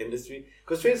particular industry.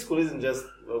 Because trade school isn't just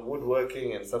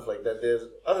woodworking and stuff like that. There's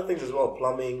other things as well,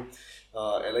 plumbing,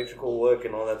 electrical work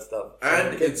and all that stuff.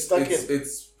 And it's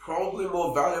probably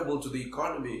more valuable to the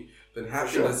economy than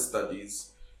happiness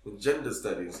studies and gender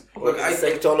studies. Look,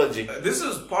 sexology. This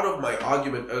is part of my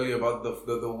argument earlier about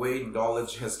the way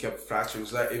knowledge has kept fracturing.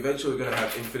 So that eventually we're going to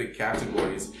have infinite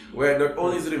categories where not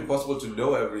only is it impossible to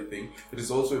know everything, it is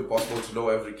also impossible to know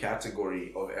every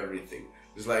category of everything.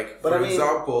 It's like, for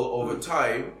example, over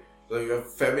time, we have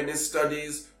feminist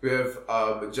studies, we have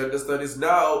gender studies.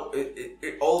 Now,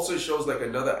 it also shows like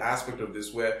another aspect of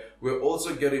this where we're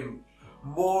also getting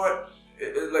more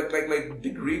like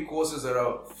degree courses that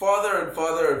are farther and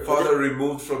farther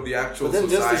removed from the actual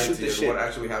society and what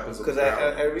actually happens on the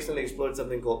ground. Because I recently explored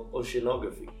something called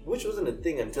oceanography, which wasn't a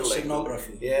thing until which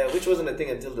wasn't a thing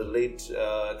until the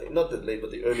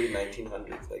the early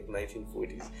 1900s, like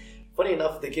 1940s. Funny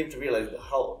enough, they came to realize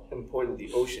how important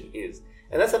the ocean is.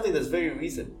 And that's something that's very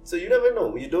recent. So you never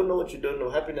know. You don't know what you don't know.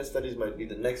 Happiness studies might be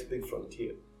the next big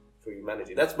frontier for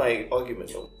humanity. That's my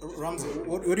argument. Ramsey,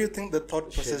 what do you think the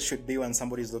thought process should be when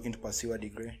somebody is looking to pursue a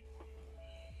degree?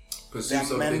 Pursue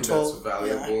something that's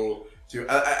valuable to you.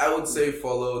 I would say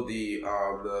follow the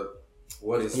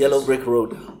what is Yellow Brick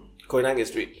Road, Koinange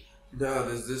Street. No,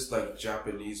 there's this like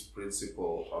Japanese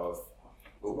principle of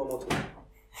oh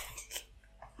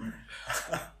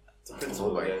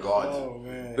my god. Oh,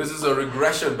 man. This is a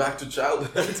regression back to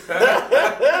childhood.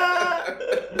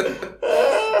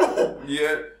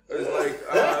 Yeah, it's like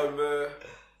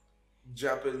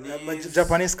Japanese. But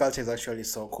Japanese culture is actually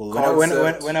so cool.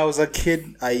 When I was a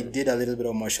kid, I did a little bit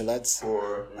of martial arts.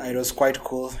 And it was quite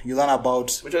cool. You learn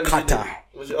about kata.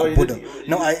 Budo.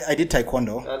 No, I did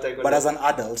taekwondo. But as an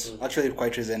adult, actually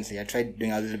quite recently, I tried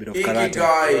doing a little bit of karate.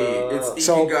 Ikigai. It's Ikigai.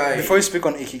 So before you speak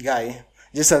on Ikigai,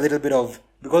 just a little bit of,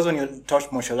 because when you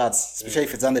taught martial arts, especially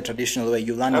if it's done the traditional way,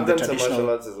 you learn in the traditional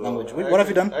language. What have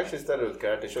you done? I actually started with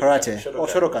karate.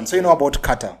 Shotokan. So you know about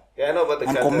kata. Yeah, I know about the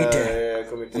and kata.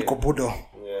 Komite. And kobudo.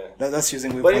 Yeah. That's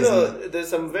using weapons. But you know, there's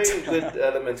some very good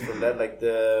elements from that, like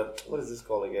what is this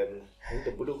called again? I think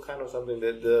the Budokan or something.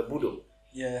 The Budo.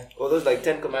 Yeah. Or those like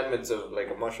 10 commandments of like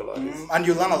a martial artist. And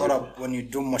you learn a lot of when you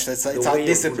do martial arts. It's a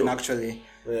discipline actually.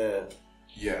 Yeah.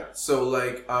 Yeah, so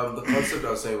like the concept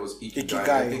I was saying was Ikigai.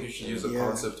 I think you should use the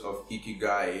concept of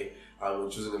Ikigai,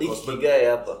 which is in the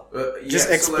Ikigai. Just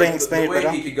explain the way better.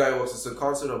 Ikigai works is a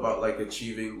concept about like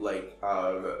achieving like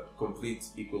complete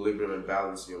equilibrium and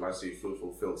balance in your life so you feel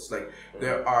fulfilled. It's like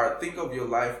think of your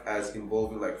life as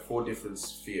involving like 4 different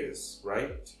spheres,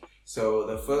 right? So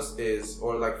the first is,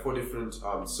 or like 4 different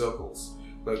circles.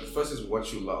 Like the first is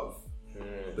what you love.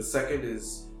 The second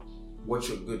is what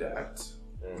you're good at.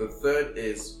 The third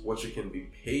is what you can be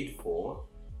paid for,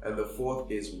 and the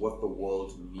fourth is what the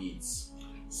world needs.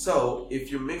 So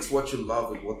if you mix what you love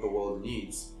with what the world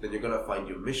needs, then you're gonna find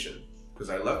your mission. Because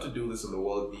I love to do this and the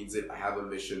world needs it. I have a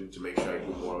mission to make sure I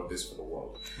do more of this for the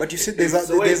world. But you see, you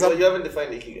haven't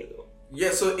defined Ikigai though.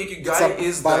 Yeah, so Ikigai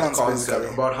is that concept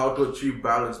basically about how to achieve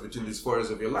balance between these 4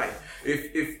 areas of your life.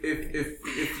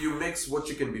 If you mix what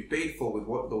you can be paid for with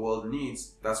what the world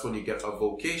needs, that's when you get a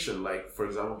vocation. Like, for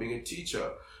example, being a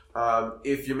teacher.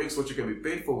 If you mix what you can be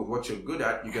paid for with what you're good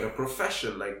at, you get a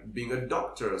profession, like being a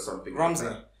doctor or something. Ramsey,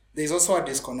 like that. There's also a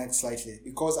disconnect slightly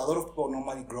because a lot of people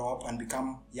normally grow up and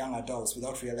become young adults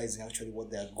without realizing actually what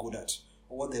they are good at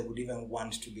or what they would even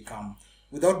want to become.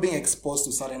 Without being exposed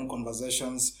to certain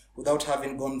conversations, without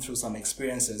having gone through some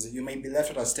experiences, you may be left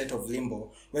at a state of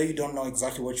limbo where you don't know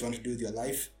exactly what you want to do with your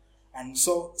life. And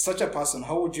so such a person,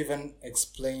 how would you even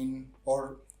explain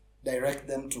or direct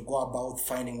them to go about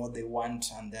finding what they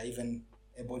want and they're even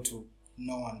able to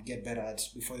know and get better at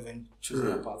before even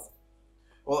choosing a path?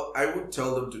 Well, I would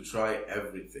tell them to try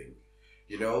everything.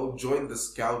 You know, join the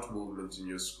scout movement in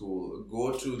your school.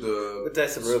 Go to the... Try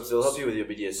some ropes. They'll help you with your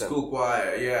BDSM. School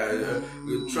choir, yeah.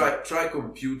 Try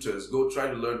computers. Go try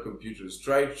to learn computers.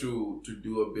 Try to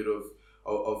do a bit of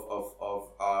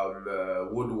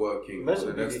woodworking.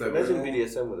 Imagine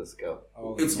BDSM with a scout.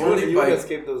 It's only by... You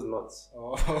escape those knots.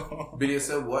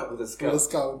 BDSM what? With a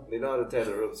scout. They know how to tie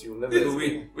the ropes. You'll never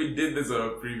we did this on a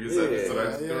previous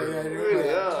episode.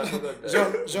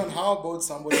 John, how about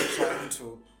somebody trying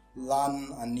to learn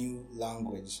a new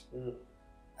language?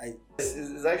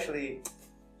 It's actually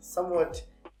somewhat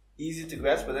easy to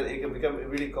grasp, but then it can become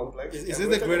really complex. Is it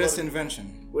the greatest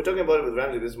invention? We're talking about it with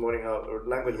Ramsey this morning, how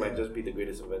language might just be the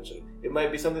greatest invention. It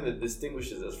might be something that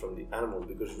distinguishes us from the animals,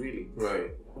 because really,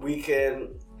 we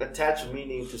can attach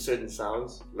meaning to certain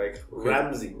sounds, like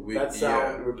Ramsey. That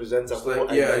sound represents a whole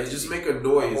identity. You just make a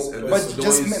noise. But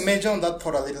just major on that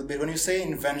thought a little bit. When you say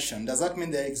invention, does that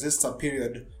mean there exists a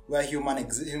period where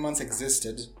humans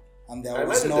existed and there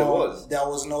was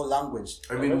no language?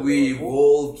 I mean, we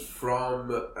evolved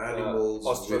from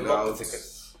animals without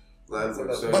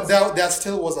language. But there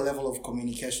still was a level of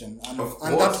communication. And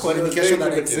that communication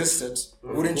that existed,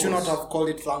 wouldn't you not have called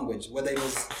it language? Whether it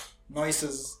was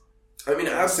noises... I mean,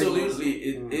 absolutely,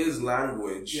 it is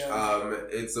language. Yeah.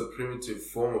 It's a primitive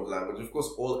form of language. Of course,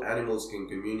 all animals can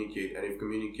communicate, and if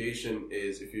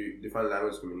you define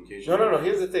language as communication... No.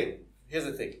 Here's the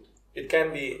thing. It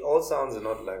can be, all sounds are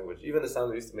not language. Even the sounds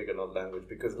we used to make are not language,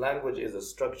 because language is a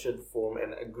structured form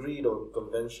and agreed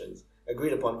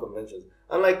upon conventions.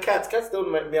 Unlike cats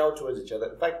don't meow towards each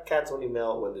other. In fact, cats only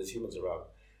meow when there's humans around.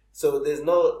 So there's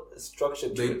no structure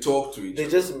to it. They talk to each other. They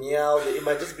just meow. It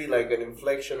might just be like an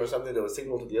inflection or something that will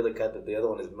signal to the other cat that the other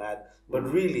one is mad. But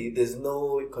really, there's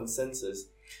no consensus.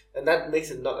 And that makes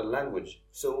it not a language.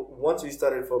 So once we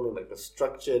started forming like a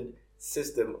structured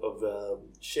system of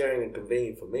sharing and conveying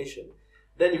information,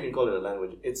 then you can call it a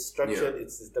language. It's structured,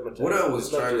 it's systematized. What I was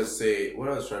trying to say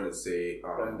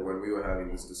when we were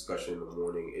having this discussion in the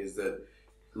morning is that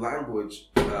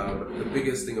language, the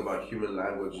biggest thing about human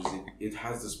language is it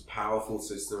has this powerful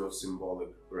system of symbolic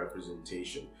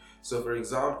representation. So for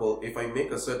example, if I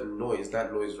make a certain noise,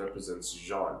 that noise represents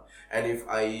Jean. And if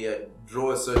I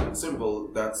draw a certain symbol,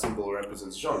 that symbol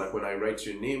represents Jean, like when I write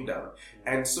your name down.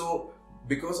 And so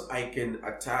because I can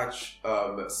attach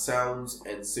sounds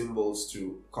and symbols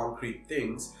to concrete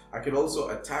things, I can also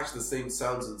attach the same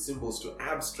sounds and symbols to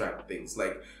abstract things.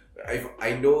 Like, if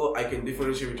I know I can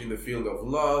differentiate between the feeling of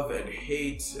love and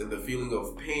hate and the feeling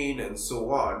of pain and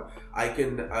so on, I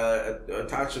can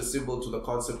attach a symbol to the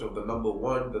concept of the number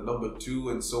 1, the number 2,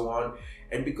 and so on.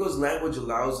 And because language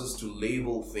allows us to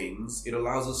label things, it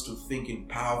allows us to think in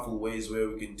powerful ways where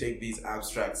we can take these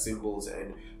abstract symbols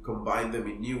and combine them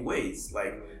in new ways.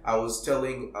 Like I was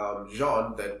telling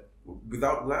Jean that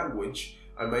without language,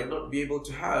 I might not be able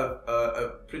to have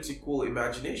a pretty cool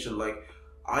imagination. Like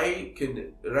I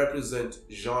can represent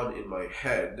Jean in my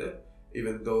head,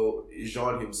 even though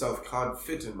Jean himself can't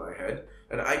fit in my head.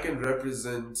 And I can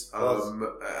represent,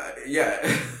 I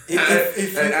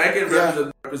can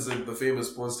represent the famous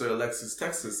porn star Alexis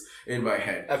Texas in my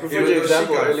head. I prefer your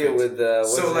example earlier with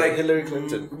Hillary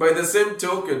Clinton. By the same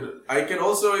token, I can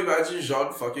also imagine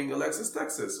Jean fucking Alexis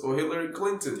Texas or Hillary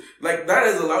Clinton. Like that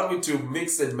has allowed me to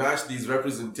mix and match these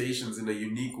representations in a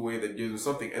unique way that gives me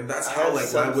something. And that's how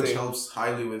language helps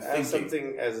highly with thinking.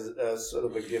 Something as sort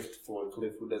of a gift for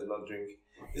Cliff, who does not drink.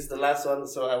 This is the last one,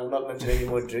 so I will not mention any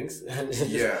more drinks.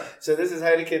 Yeah. So this is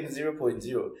Heineken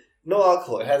 0.0. No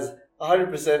alcohol. It has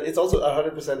 100%. It's also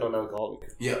 100%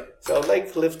 non-alcoholic. Yeah. So I'd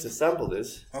like Cliff to sample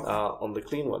this on the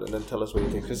clean one and then tell us what you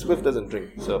think. Because Cliff doesn't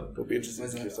drink, so it'll be interesting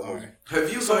to hear someone.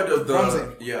 Have you heard of the...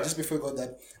 Ramsey, yeah. just before we got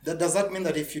that, does that mean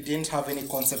that if you didn't have any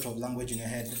concept of language in your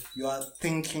head, your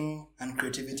thinking and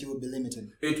creativity would be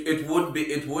limited?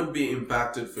 It would be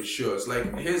impacted for sure. It's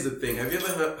like, here's the thing. Have you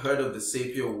ever heard of the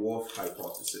Sapir-Whorf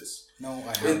hypothesis? No,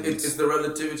 I haven't. It's the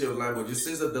relativity of language. It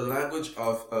says that the language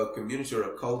of a community or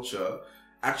a culture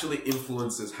actually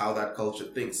influences how that culture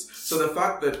thinks. So the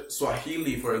fact that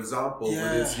Swahili, for example,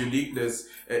 with its uniqueness,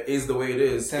 is the way it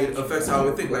is, it affects how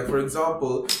we think. Like, for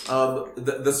example,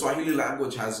 the Swahili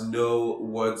language has no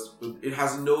words, it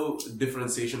has no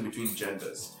differentiation between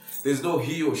genders. There's no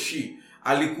he or she.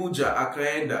 Alikuja,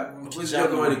 akaenda.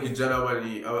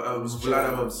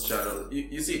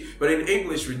 You see, but in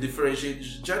English we differentiate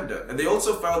gender, and they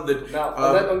also found that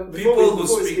people who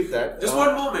speak. Just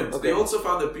one moment. Okay. They also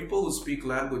found that people who speak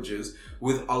languages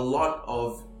with a lot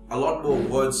more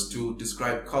words to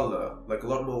describe color, like a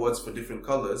lot more words for different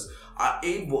colors, are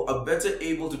better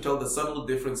able to tell the subtle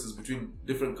differences between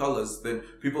different colors than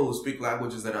people who speak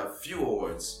languages that have fewer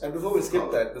words. And before we skip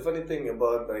that, the funny thing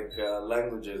about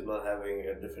languages not having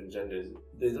different genders,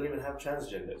 they don't even have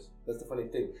transgenders. That's the funny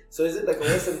thing. So is it like a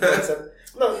Western concept?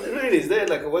 No, really, is there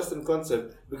like a Western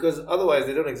concept? Because otherwise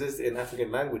they don't exist in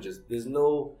African languages. There's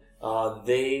no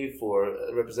they for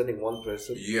representing one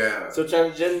person. Yeah. So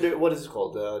transgender, what is it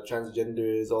called?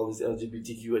 Transgender is all this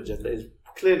LGBTQ agenda is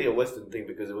clearly a Western thing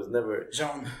because it was never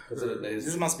John,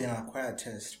 this must be an acquired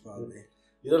taste, probably.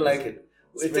 You don't like it?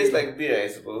 It tastes like beer, I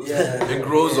suppose. Yeah. It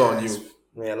grows on you.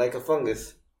 Yeah, like a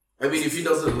fungus. I mean, if he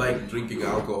doesn't like drinking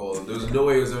alcohol, there's no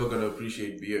way he's ever going to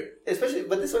appreciate beer. Especially,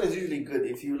 but this one is usually good.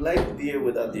 If you like beer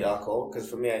without the alcohol, because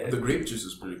for me... the grape juice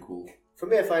is pretty cool. For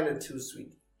me, I find it too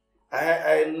sweet.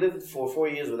 I lived for 4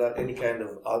 years without any kind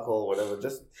of alcohol or whatever,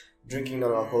 just drinking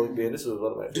non-alcoholic beer. This was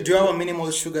one of my favorites. Did you have a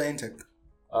minimal sugar intake?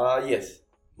 Yes.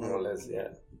 More or less, yeah.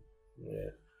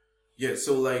 Yeah,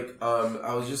 so like,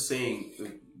 I was just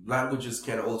saying, languages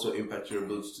can also impact your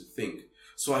ability to think.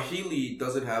 Swahili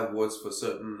doesn't have words for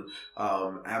certain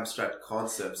abstract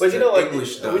concepts. But you know what?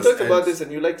 English does. We talked about this,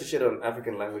 and you like to shit on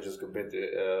African languages compared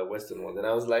to Western ones. And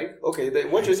I was like, okay,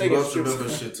 what you're saying is true. Remember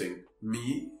shitting.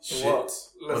 Me? Shit. Well,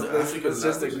 let's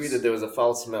just agree that there was a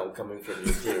foul smell coming from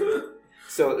your theory.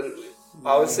 So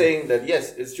I was saying that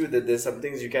yes, it's true that there's some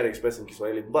things you can't express in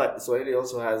Swahili, but Swahili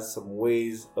also has some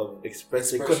ways of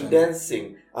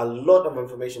condensing a lot of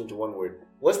information into one word.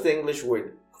 What's the English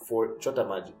word for chota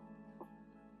maji?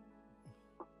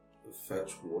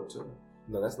 Fetch water?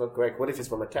 No, that's not correct. What if it's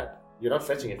from a tap? You're not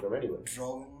fetching it from anywhere.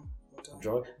 Drawing.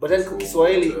 But then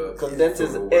Swahili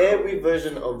condenses every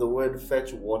version of the word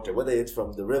fetch water, whether it's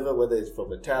from the river, whether it's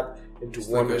from the tap, into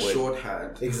one word. It's like a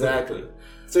shorthand. Exactly.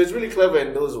 So it's really clever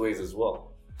in those ways as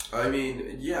well. I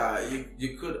mean, yeah,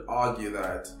 you could argue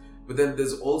that. But then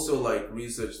there's also like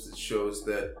research that shows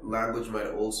that language might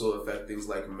also affect things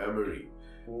like memory.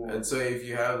 And so if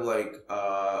you have like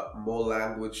more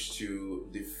language to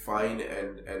define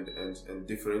and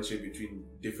differentiate between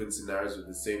different scenarios with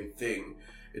the same thing,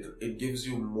 it gives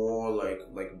you more like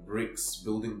bricks,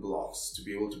 building blocks to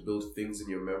be able to build things in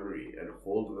your memory and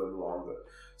hold them longer.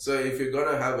 So if you're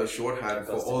gonna have a shorthand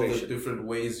for all the different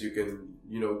ways you can,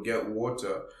 get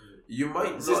water, you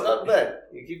might It's not bad.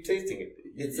 You keep tasting it.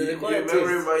 It's your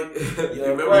memory might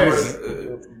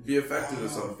be affected or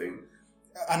something.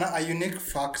 And a unique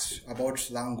fact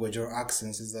about language or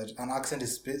accents is that an accent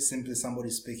is simply somebody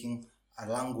speaking a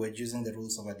language using the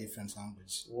rules of a different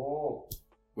language. Whoa.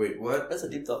 Wait, what? That's a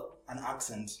deep thought. An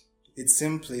accent. It's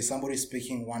simply somebody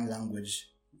speaking one language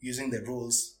using the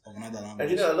rules of another language.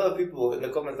 And a lot of people in the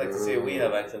comments like to say we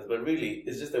have accents, but really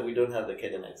it's just that we don't have the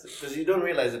Kenyan accent. Because you don't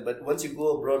realize it, but once you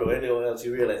go abroad or anywhere else,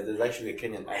 you realize there's actually a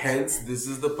Kenyan accent. Hence, this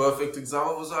is the perfect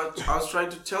example I was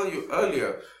trying to tell you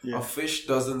earlier. Yeah. A fish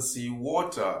doesn't see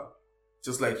water,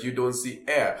 just like you don't see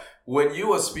air. When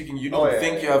you are speaking, you don't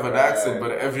think you have an accent,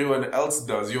 but everyone else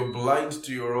does. You're blind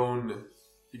to your own...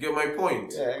 You get my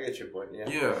point? Yeah, I get your point,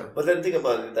 yeah. But then think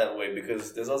about it that way,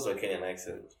 because there's also a Kenyan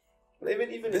accent. Even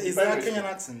is there a Kenyan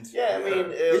accent? Yeah, I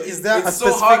mean... is there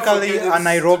specifically a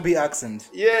Nairobi accent?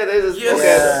 Yeah, there's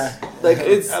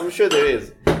a... I'm sure there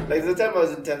is. Like the time I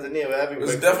was in Tanzania, we're having...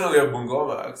 There's definitely a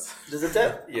Bungoma accent. There's a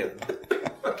time... Yeah.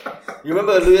 You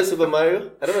remember Luya Super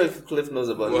Mario? I don't know if Cliff knows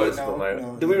about Luya Super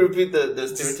Mario. No. Do we repeat the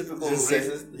stereotypical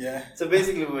racist? Yeah. So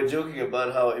basically we were joking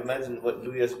about how, imagine what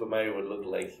Luya Super Mario would look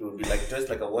like. He would be like dressed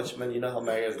like a watchman. You know how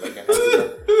Mario's like a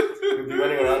handsome. He would be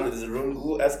running around with his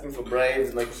rungu asking for bribes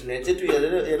and like,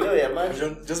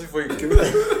 just before you kill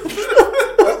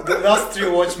The last 3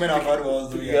 Watchmen I've had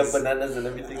was you have bananas and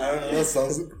everything. I don't know. That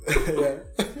sounds yeah.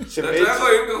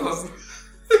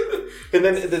 And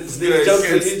then he jumps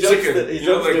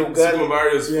the Super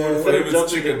Mario's food for him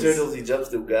is chickens. turtles, he jumps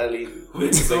the ugali.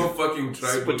 It's so fucking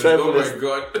tribal. Oh my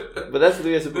god. But that's the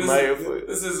way Super Mario for it.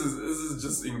 This is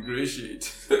just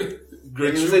ingratiate.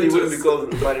 You said he wouldn't be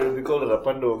called Mario, would be called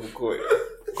Rapando Mukoi.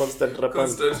 Constant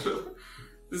Rapando.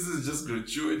 This is just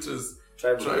gratuitous.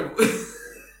 Tribal.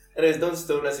 Anyways, don't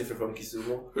stone us if you're from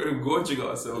Kisumu. We're engorging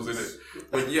ourselves in it.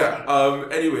 But yeah,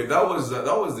 anyway, that was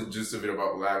the gist of it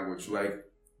about language. Like,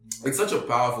 it's such a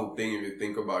powerful thing if you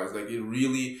think about it. It's like, it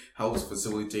really helps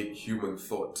facilitate human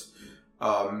thought.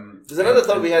 There's another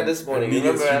thought we had this morning. You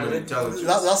remember,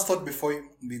 last thought before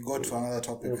we go to another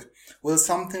topic. Will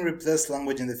something replace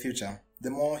language in the future? The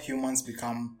more humans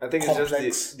become complex, it's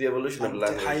just the evolution of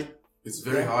language. It's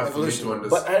very hard for me to understand.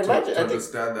 But I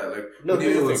understand that. Like, what do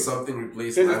you mean will something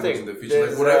replace language in the future?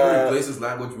 Like, whatever replaces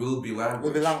language will be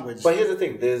language. But here's the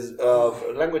thing: there's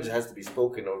language has to be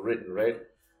spoken or written, right?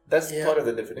 That's part of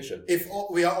the definition. If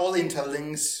we are all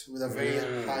interlinked with a very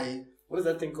high. What is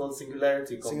that thing called?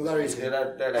 Singularity.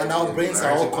 Yeah, and our brains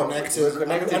are all connected.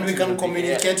 And we can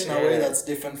communicate in a way that's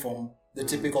different from the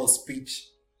typical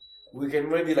speech. We can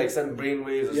maybe like send brain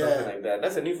waves or something like that.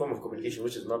 That's a new form of communication,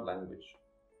 which is not language.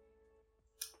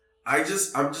 I'm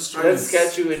just trying Let's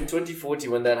catch you in 2040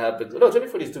 when that happens. No,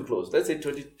 2040 is too close. Let's say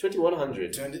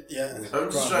 2100. I'm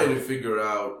just trying to figure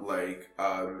out, like,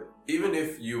 even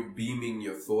if you're beaming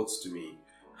your thoughts to me,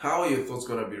 how are your thoughts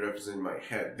going to be represented in my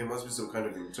head? There must be some kind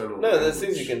of internal No, there's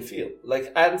things you can feel.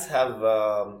 Like ants have,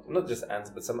 not just ants,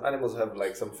 but some animals have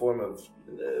like some form of,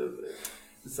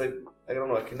 it's like, I don't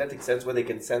know, a kinetic sense where they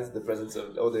can sense the presence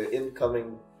of, or the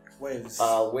incoming waves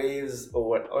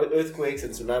or earthquakes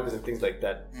and tsunamis and things like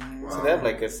that. Wow. So they have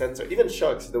like a sensor. Even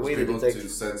sharks, the way they detect to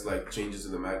sense like changes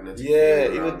in the magnetic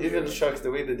field. Even sharks,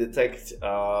 the way they detect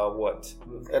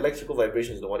electrical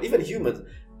vibrations and what. Even humans.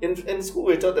 In school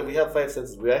we were taught that we have 5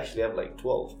 senses. We actually have like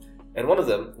 12. And one of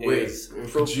them is...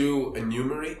 Could you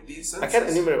enumerate these senses? I can't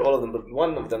enumerate all of them, but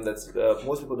one of them that's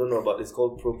most people don't know about is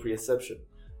called proprioception.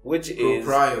 Which is...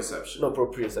 Proprioception? No,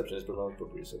 proprioception is pronounced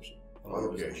proprioception.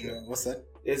 Okay. What's that?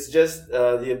 It's just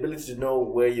the ability to know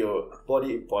where your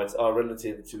body parts are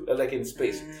relative to, like in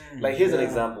space. Like here's an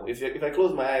example. If I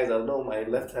close my eyes, I'll know my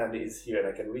left hand is here and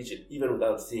I can reach it even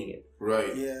without seeing it.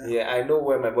 Right. Yeah, I know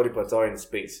where my body parts are in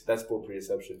space. That's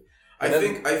proprioception. I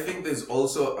think there's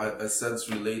also a sense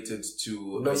related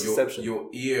to your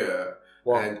ear.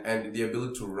 Wow. And the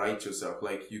ability to right yourself,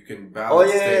 like you can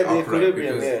balance stay upright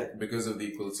because of the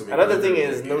equilibrium. Another thing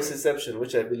is nociception,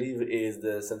 which I believe is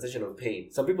the sensation of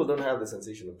pain. Some people don't have the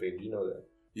sensation of pain. Do you know that?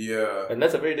 Yeah. And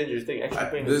that's a very dangerous thing.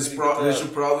 Actually, pain there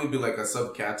should probably be like a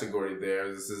subcategory there.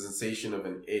 There's the sensation of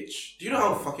an itch. Do you know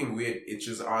how fucking weird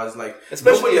itches are? It's like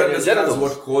especially nobody understands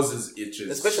what causes itches.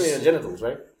 Especially in your genitals,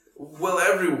 right? Well,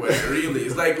 everywhere, really.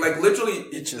 It's like literally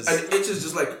itches. An itch is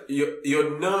just like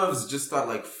your nerves just start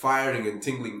like firing and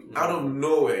tingling out of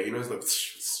nowhere. You know,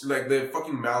 it's like they're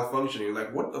fucking malfunctioning.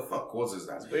 Like, what the fuck causes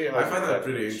that? I find that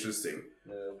pretty interesting.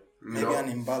 Yeah. Maybe an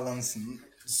imbalance in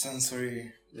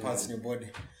sensory parts in your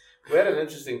body. We had an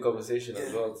interesting conversation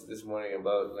as well this morning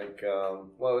about like,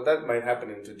 that might happen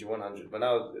in 2100, but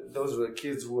now those are the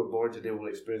kids who were born today will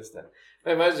experience that.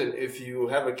 Now imagine if you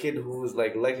have a kid who is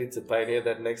like likely to pioneer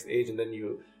that next age and then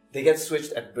they get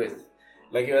switched at birth.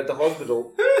 Like you're at the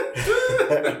hospital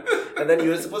and then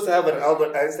you're supposed to have an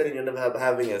Albert Einstein and you end up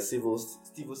having a Steve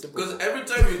Simpson. Because every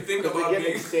time you think about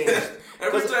being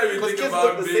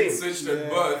switched at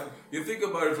birth, you think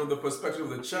about it from the perspective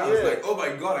of the child. It's like, oh my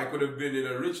god, I could have been in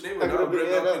a rich neighborhood. Now I'm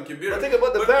bringing up in Kibera. But think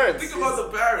about the parents. Think about the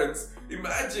parents.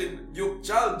 Imagine your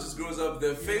child just grows up,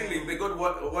 they're failing. They got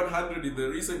 100 in the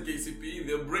recent KCPE.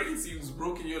 Their brain seems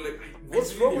broken. You're like,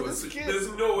 what's wrong with this kid? There's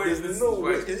no way. Is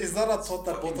that a thought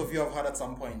that both of you have had at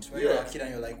some point? Where you're a kid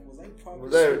and you're like, was I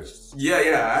probably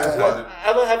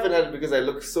I haven't had it because I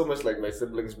look so much like my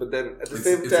siblings. But then at the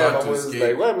same time, I was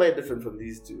like, why am I different from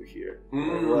these two here?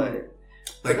 Why?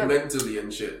 Like mentally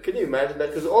and shit. Can you imagine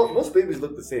that? Because most babies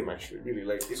look the same, actually. Really,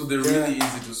 like. So they're really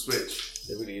easy to switch.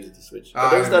 They're really easy to switch.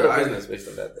 But don't start a business based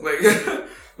on that. Like,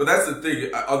 but that's the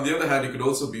thing. On the other hand, you could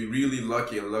also be really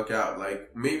lucky and luck out.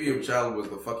 Like maybe your child was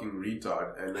the fucking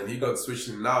retard, and then he got switched,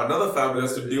 and now another family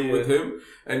has to deal with him,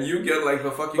 and you get like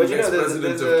the fucking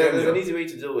ex-president of Kenya. There's an easy way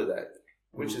to deal with that,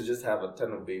 which is just have a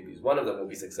ton of babies. One of them will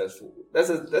be successful. That's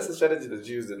a strategy that's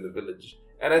used in the village.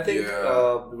 And I think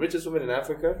the richest woman in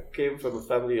Africa came from a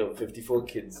family of 54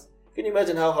 kids. Can you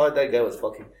imagine how hard that guy was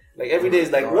fucking? Like every day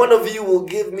is like, one of you will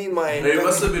give me my... It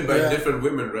must have been by different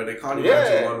women, right? I can't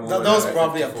imagine one woman. That was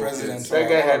probably a president. That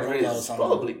guy had raised,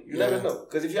 probably. You never know.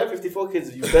 Because if you have 54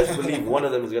 kids, you best believe one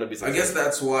of them is going to be successful. I guess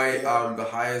that's why the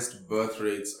highest birth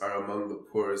rates are among the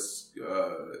poorest,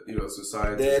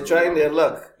 societies. They're trying their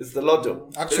luck. It's the lotto.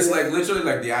 Actually, it's like literally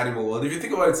like the animal world. If you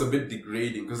think about it, it's a bit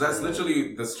degrading because that's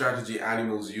literally the strategy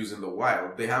animals use in the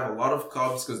wild. They have a lot of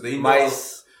cubs because they know...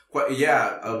 Mice. Quite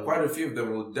a few of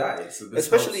them will die. So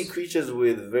especially creatures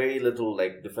with very little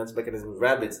like defense mechanisms.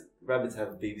 Rabbits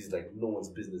have babies like no one's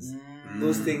business.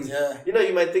 Those things,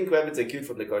 you might think rabbits are cute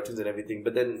from the cartoons and everything,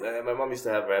 but then my mom used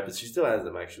to have rabbits. She still has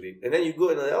them actually. And then you go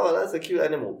and like, oh, that's a cute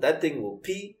animal. That thing will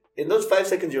pee. In those 5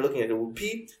 seconds you're looking at it, will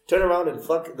pee, turn around and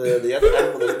fuck the other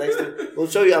animal that's next to it. Will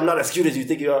show you I'm not as cute as you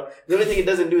think you are. The only thing it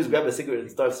doesn't do is grab a cigarette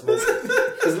and start smoking.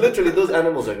 Because literally those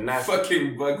animals are nasty.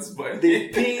 Fucking Bugs Bunny. They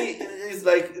pee. It's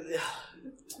like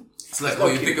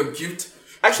you think I'm cute?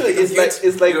 Actually,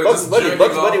 it's like Bugs Bunny.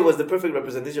 Bugs Bunny was the perfect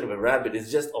representation of a rabbit.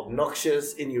 It's just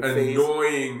obnoxious in your face,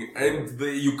 annoying, and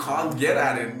you can't get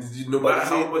at it no matter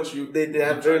how much you. They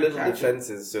have very little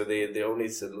defenses, so the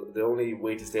only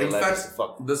way to stay alive is to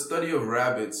fuck. The study of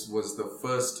rabbits was the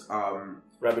first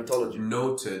rabbitology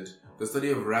noted. The study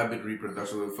of rabbit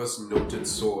reproduction was the first noted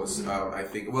source. I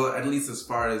think. Well, at least as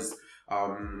far as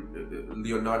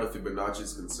Leonardo Fibonacci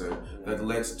is concerned, that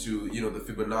led to the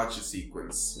Fibonacci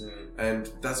sequence, and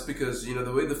that's because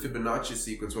the way the Fibonacci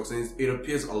sequence works, and it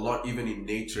appears a lot even in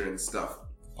nature and stuff.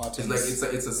 It's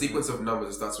like it's a sequence of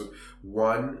numbers. It starts with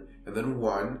 1 and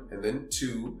then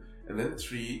 2 and then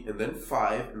 3 and then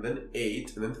 5 and then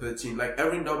 8 and then 13. Like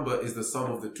every number is the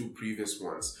sum of the two previous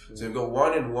ones. So you've got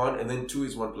 1 and 1, and then 2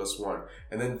 is 1 plus 1,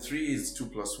 and then 3 is 2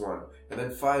 plus 1, and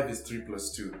then 5 is 3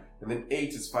 plus 2, and then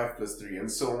 8 is 5 plus 3, and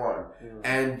so on.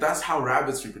 And that's how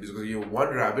rabbits reproduce. Because you have one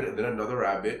rabbit and then another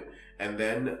rabbit, and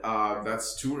then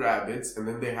that's 2 rabbits, and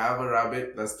then they have a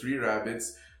rabbit, that's 3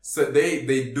 rabbits. So they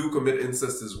do commit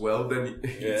incest as well. Then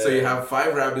so you have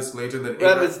 5 rabbits later. Then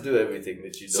rabbits do everything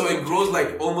that you don't. So it grows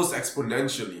like almost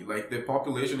exponentially. Like the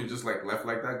population is just like left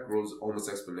like that grows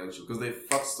almost exponential because they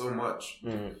fuck so much.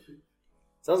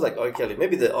 Sounds like R. Kelly.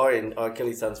 Maybe the R in R.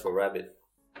 Kelly stands for rabbit.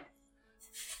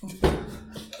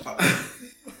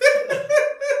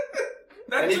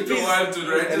 That took a while to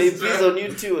register. And he pees on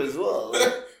you too as well.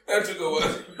 That took a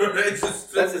while to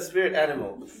register. That's a spirit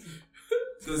animal.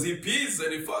 Because he pees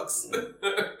and he fucks.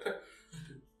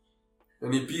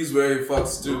 And he pees where he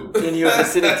fucks too. In your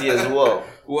vicinity as well.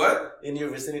 What? In your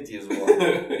vicinity as well.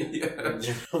 Yeah. In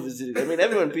general vicinity. I mean,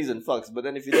 everyone pees and fucks, but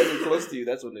then if he doesn't close to you,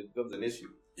 that's when it becomes an issue.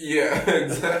 Yeah,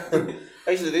 exactly.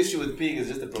 Actually, the issue with peeing is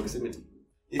just the proximity.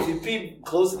 If you peed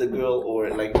close to the girl or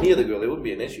like near the girl, it wouldn't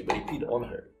be an issue, but he peed on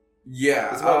her.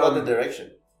 Yeah. It's more about the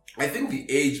direction. I think the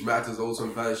age matters also in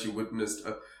the fact that she witnessed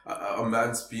a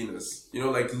man's penis.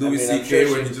 Like Louis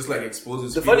C.K. when he just like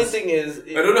exposes the penis. Funny thing is...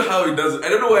 I don't know how he does it. I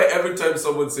don't know why every time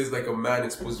someone says like a man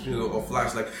exposes penis or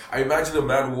flash, like I imagine a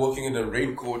man walking in a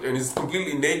raincoat and he's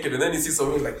completely naked and then you see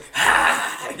someone like,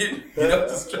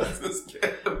 just tries to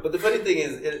scare him. But the funny thing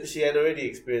is, she had already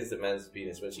experienced a man's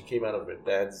penis when she came out of her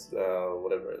dad's,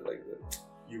 whatever, like the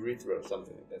urethra or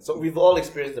something like that. So we've all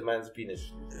experienced a man's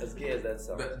penis. As gay as that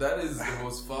sounds. That is the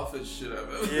most far-fetched shit I've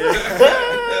ever. Yeah.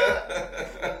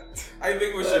 I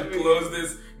think we should close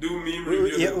this. Do meme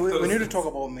review. Yeah, we need to talk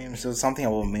about memes. There's something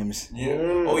about memes. Yeah.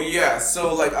 Oh yeah.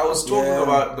 So like I was talking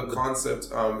about the concept.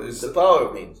 The power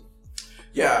of memes.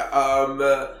 Yeah.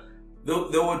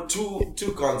 There were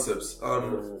two concepts.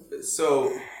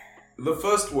 So the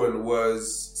first one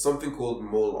was something called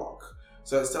Moloch.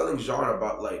 So I was telling Jean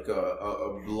about like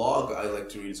a blog I like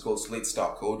to read. It's called Slate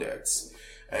Star Codex,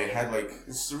 and it had like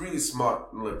it's a really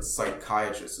smart like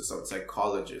psychiatrist or some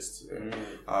psychologist.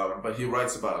 But he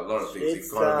writes about a lot of things,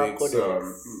 economics,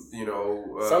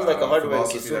 sounds like a hardware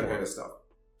philosophy, that kind of stuff.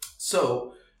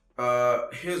 So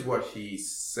here's what he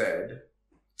said.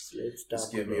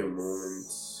 Just give me a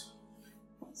moment.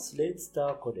 Slate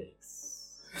Star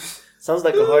Codex. Sounds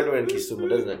like a hardware in Kisumu,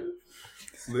 doesn't it?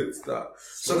 Let's start.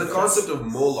 So the concept of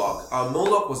Moloch.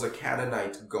 Moloch was a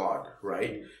Canaanite god, right?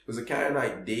 It was a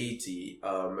Canaanite deity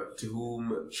to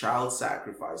whom child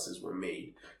sacrifices were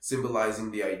made, symbolizing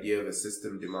the idea of a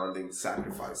system demanding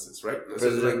sacrifices, right?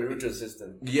 President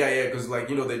system. Yeah, because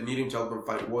they're needing to help them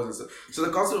fight wars and stuff. So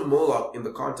the concept of Moloch, in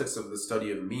the context of the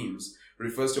study of memes,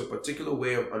 refers to a particular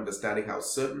way of understanding how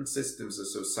certain systems or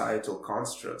societal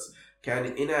constructs can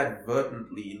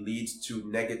inadvertently lead to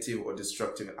negative or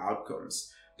destructive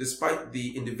outcomes, despite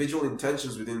the individual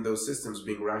intentions within those systems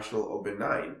being rational or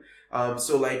benign.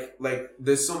 So like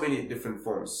there's so many different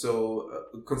forms. So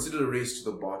consider the race to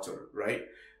the bottom, right?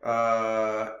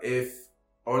 If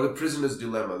or the prisoner's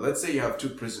dilemma. Let's say you have two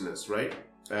prisoners, right?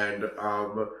 And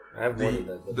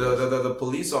the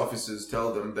police officers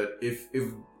tell them that if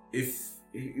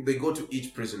they go to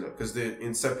each prisoner, because they're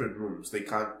in separate rooms, they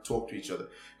can't talk to each other.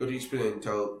 Go to each prisoner and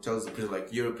tells the prisoner, like,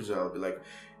 you're a prisoner. I'll be like,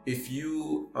 if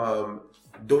you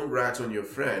don't rat on your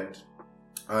friend,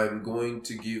 I'm going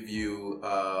to give you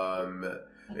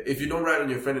if you don't rat on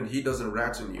your friend and he doesn't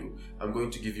rat on you, I'm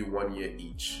going to give you 1 year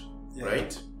each,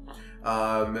 right?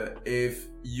 If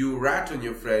you rat on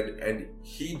your friend and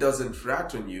he doesn't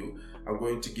rat on you, I'm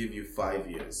going to give you 5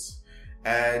 years.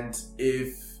 And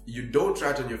if you don't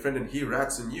rat on your friend and he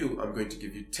rats on you, I'm going to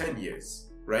give you 10 years,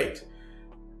 right?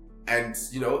 And,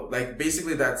 you know, like,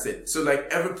 basically that's it. So, like,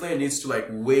 every player needs to, like,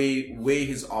 weigh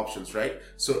his options, right?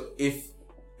 So if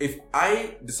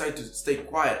I decide to stay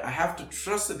quiet, I have to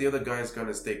trust that the other guy is going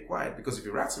to stay quiet, because if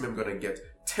he rats on me, I'm going to get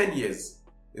 10 years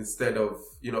instead of,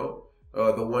 you know,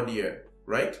 the 1 year,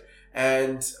 right?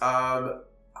 And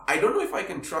I don't know if I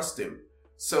can trust him.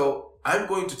 So I'm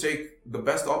going to take the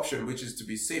best option, which is to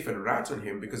be safe and rat on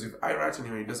him, because if I rat on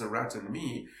him and he doesn't rat on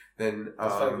me, then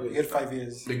you get 5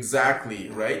 years. Exactly,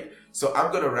 right? So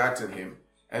I'm gonna rat on him,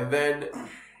 and then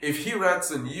if he rats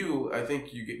on you, I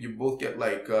think you both get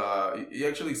like you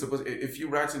actually supposed, if you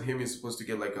rat on him, you're supposed to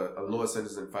get like a lower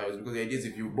sentence than 5 years, because the idea is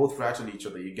if you both rat on each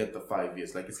other, you get the 5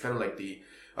 years. Like, it's kind of like the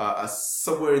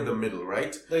somewhere in the middle,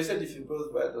 right? No, you said if you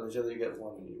both rat on each other, you get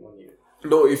 1 year.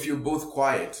 No, if you're both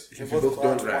quiet. If you both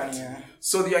don't rat.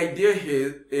 So the idea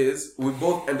here is we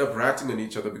both end up ratting on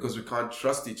each other because we can't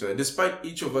trust each other, despite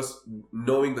each of us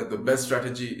knowing that the best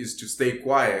strategy is to stay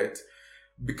quiet,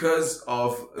 because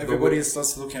of everybody is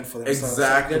just looking for themselves.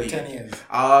 Exactly. 10 years.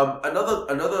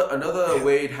 Another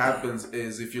way it happens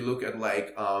is if you look at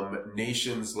like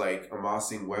nations like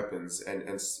amassing weapons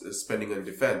and spending on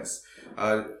defense.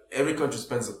 Every country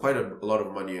spends quite a lot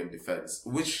of money on defense,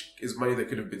 which is money that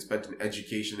could have been spent in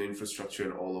education, infrastructure,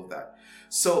 and all of that.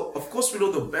 So, of course, we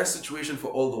know the best situation for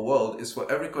all the world is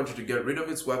for every country to get rid of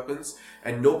its weapons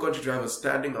and no country to have a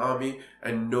standing army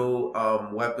and no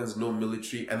weapons, no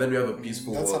military, and then we have a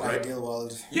peaceful world, right? That's an ideal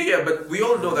world. Yeah, but we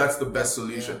all know that's the best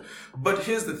solution. Yeah. But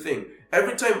here's the thing.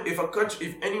 Every time, if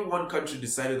any one country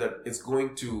decided that it's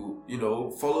going to, you know,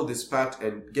 follow this path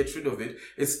and get rid of it,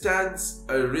 it stands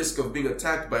a risk of being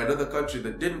attacked by another country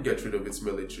that didn't get rid of its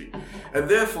military. And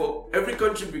therefore, every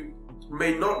country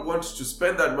may not want to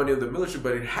spend that money on the military,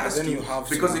 but it has to,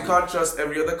 because it can't trust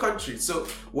every other country. So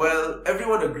while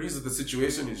everyone agrees that the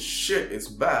situation is shit, it's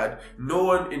bad, no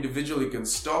one individually can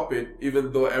stop it,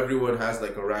 even though everyone has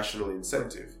like a rational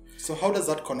incentive. So how does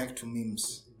that connect to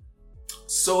memes?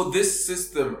 So this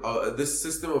system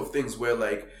of things where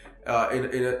like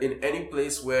in any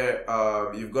place where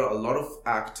you've got a lot of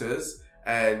actors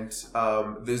and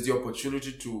there's the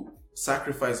opportunity to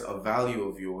sacrifice a value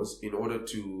of yours in order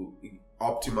to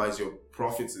optimize your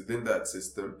profits within that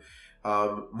system,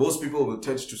 most people will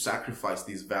tend to sacrifice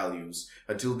these values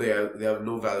until they have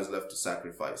no values left to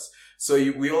sacrifice. So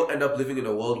we all end up living in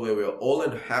a world where we're all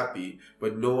unhappy,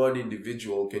 but no one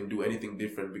individual can do anything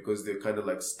different because they're kind of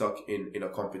like stuck in a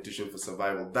competition for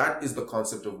survival. That is the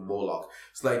concept of Moloch.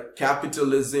 It's like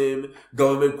capitalism,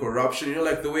 government corruption. You know,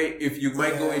 like the way if you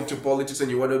might go into politics and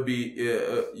you want to be,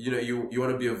 you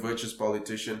want to be a virtuous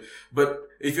politician, but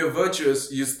if you're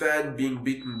virtuous, you stand being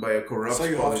beaten by a corrupt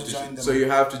politician. So you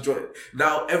have to join.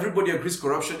 Now, everybody agrees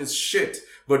corruption is shit,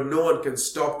 but no one can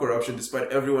stop corruption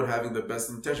despite everyone having the best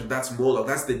intention. That's Moloch.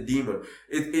 That's the demon.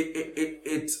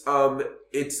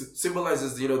 It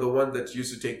symbolizes, the one that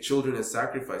used to take children as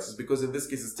sacrifices, because in this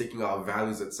case, it's taking our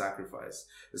values as sacrifice.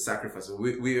 The sacrifice.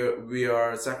 We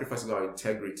are sacrificing our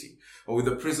integrity. Or with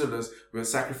the prisoners, we're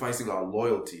sacrificing our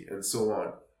loyalty and so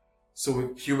on.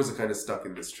 So humans are kind of stuck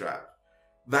in this trap.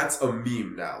 That's a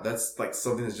meme now. That's like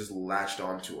something that's just latched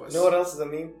onto us. You know what else is a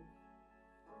meme?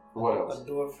 What else? A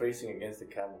dwarf racing against the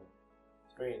camel.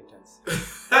 It's very intense.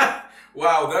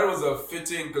 Wow, that was a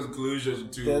fitting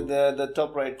conclusion to the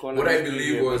top right corner. What I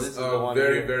believe was a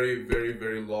very, very, very,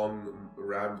 very long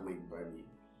rambling by me.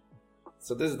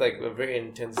 So this is like a very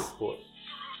intense sport.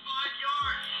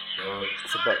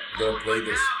 Don't play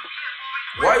this.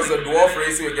 Why is a dwarf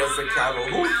racing against a camel?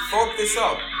 Who fucked this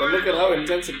up? But look at how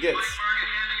intense it gets.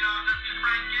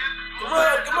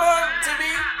 Come on,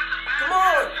 Timmy! Come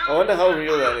on! I wonder how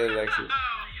real that is, actually.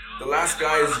 The last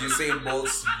guy is Usain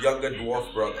Bolt's younger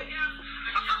dwarf brother.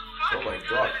 Oh my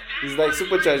god. He's like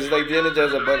supercharged. He's like the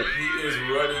Energizer Bunny. He is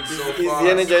running so fast. He's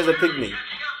the Energizer Pygmy.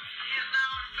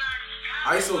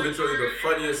 I saw literally the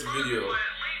funniest video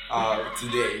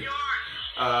today.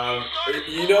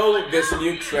 This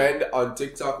new trend on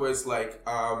TikTok where it's like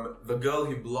the girl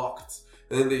he blocked.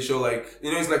 and then they show like,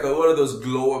 it's like one of those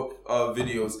glow up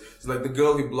videos. It's like the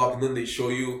girl he blocked, and then they show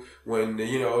you when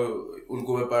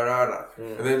ulko parara,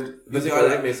 and then the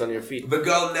girl on your feet. The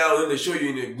girl now, then they show you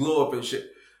in a glow up and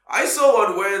shit. I saw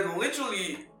one where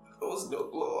literally there was no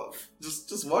glow up.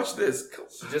 Just watch this.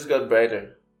 It just got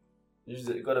brighter.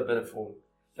 You got a better phone.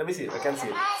 Let me see it. I can't see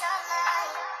it.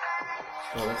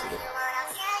 Oh, that's okay.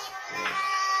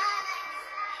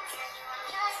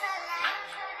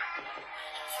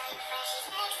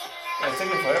 It's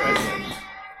taking forever.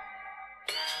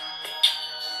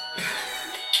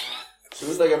 She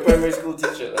was like a primary school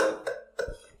teacher.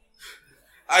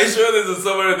 I sure this is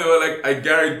somewhere they were like, I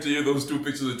guarantee you those two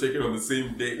pictures were taken on the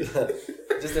same day.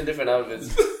 Just in different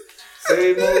outfits.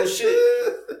 Same old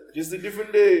shit. Just a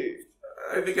different day.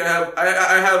 I think I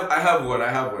have one.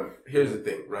 Here's the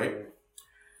thing, right?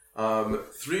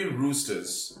 3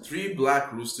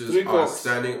 black roosters are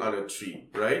standing on a tree,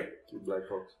 right? 2 black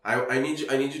hawks. I need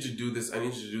you to do this. I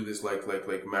need you to do this like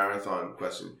marathon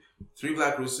question. 3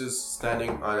 black roosters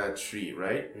standing on a tree,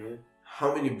 right? Mm-hmm.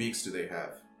 How many beaks do they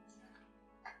have?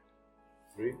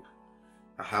 3.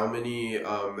 How many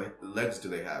legs do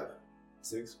they have?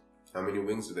 6. How many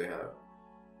wings do they have?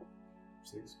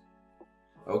 6.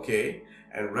 Okay,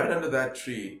 and right under that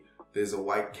tree, there's a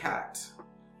white cat.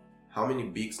 How many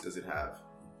beaks does it have?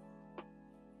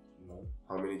 No.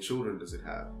 How many children does it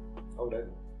have? Oh, that.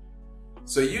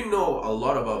 So you know a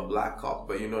lot about black cock,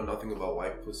 but you know nothing about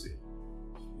white pussy.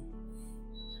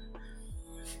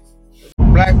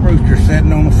 Black rooster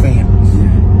sitting on a fence.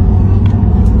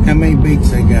 How many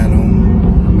beaks they got on?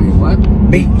 How many what?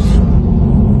 Beaks.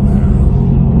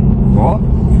 What?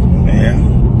 Yeah.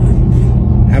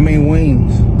 How many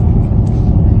wings?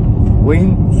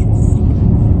 Wings?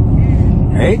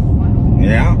 8?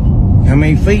 Yeah. How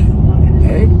many feet?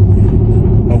 8?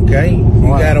 Okay.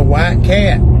 You What? got a white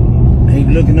cat. He's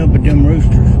looking up at them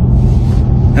roosters.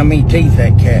 How many teeth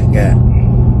that cat got?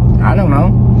 I don't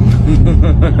know.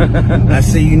 I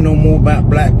see you know more about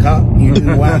black cock than you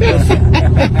do white pussy.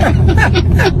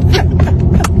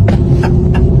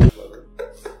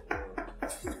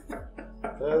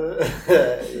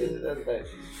 That's nice.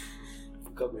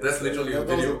 That's literally a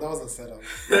video. That was a setup.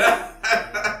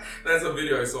 That's a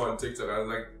video I saw on TikTok. I was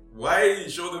like, why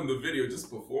show them the video? Just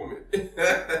perform it.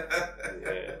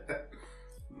 Yeah.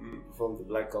 Perform the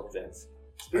black cock dance.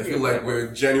 I feel like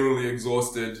we're genuinely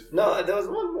exhausted. No, there was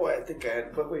one more I think I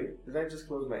had. But wait, did I just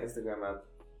close my Instagram app?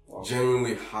 Wow.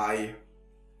 Genuinely high.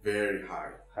 Very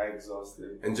high. High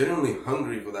exhausted. And genuinely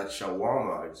hungry for that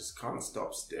shawarma. I just can't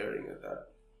stop staring at that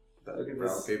Look at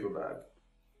brown this. paper bag.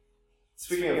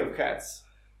 Speaking of cats.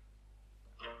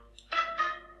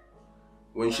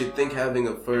 When she think having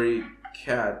a furry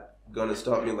cat gonna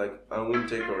stop me, like I wouldn't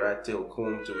take a rat tail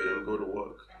comb to it and go to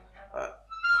work.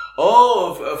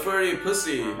 A furry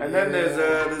pussy. And then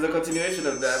there's a continuation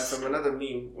of that from another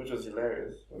meme, which was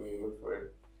hilarious. Let me look for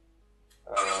it.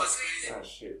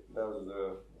 Shit. That was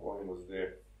the one was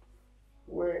there.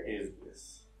 Where is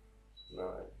this?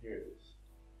 No, here it is.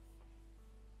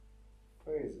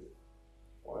 Where is it?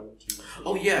 1, 2, 3.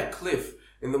 Oh yeah, Cliff.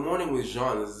 In the morning with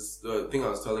Jean, there's this thing I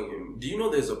was telling him. Do you know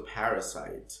there's a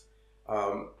parasite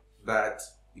that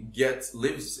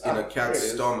lives in a cat's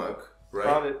stomach, right?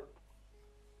 Found it.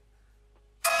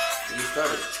 You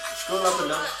started. Scroll up and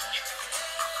down.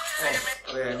 Oh,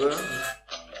 wait, go down.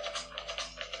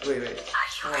 Wait.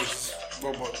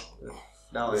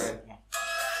 Down there.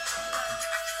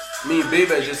 Me,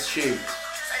 babe, I just shaved.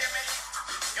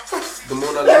 The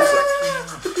Mona Lisa.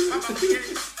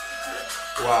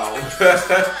 Wow.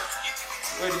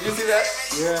 Wait, did you see that?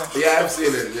 Yeah, I've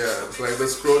seen it. Yeah, it's like the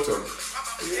scrotum.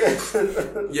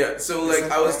 Yeah. So like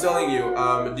I was telling you,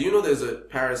 do you know there's a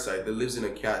parasite that lives in a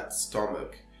cat's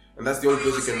stomach, and that's the only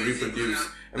place it can reproduce.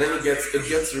 And then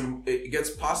it gets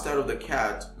passed out of the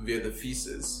cat via the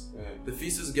feces. The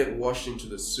feces get washed into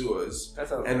the sewers,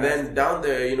 and then down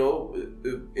there,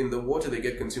 in the water they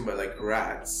get consumed by like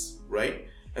rats, right?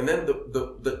 And then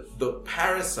the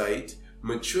parasite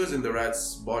matures in the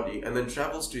rat's body and then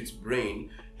travels to its brain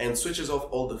and switches off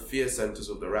all the fear centers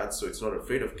of the rat, so it's not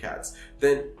afraid of cats.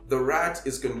 Then the rat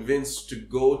is convinced to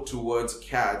go towards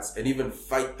cats and even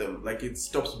fight them, like it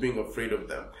stops being afraid of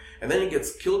them. And then it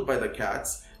gets killed by the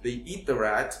cats, they eat the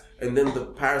rat, and then the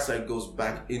parasite goes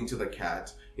back into the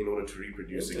cat in order to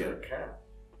reproduce again.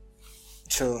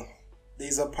 Sure.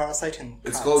 There's a parasite in cats.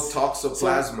 It's called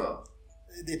toxoplasma.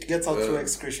 It gets out through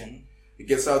excretion. It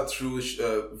gets out through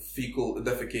fecal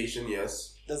defecation,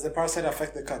 yes. Does the parasite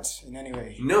affect the cat in any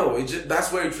way? No, that's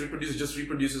where it reproduces. It just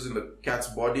reproduces in the cat's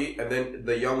body, and then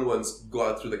the young ones go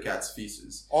out through the cat's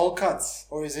feces. All cats?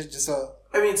 Or is it just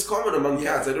I mean, it's common among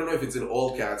cats. I don't know if it's in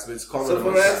all cats, but it's common So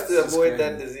among for cats. us to avoid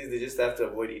that disease, they just have to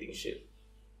avoid eating shit.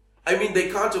 I mean, they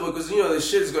can't avoid because, the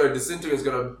shit is going to disintegrate, it's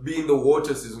going to be in the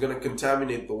water, so it's going to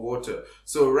contaminate the water.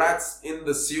 So rats in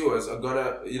the sewers are going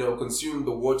to, consume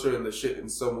the water and the shit in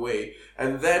some way.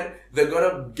 And then they're going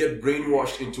to get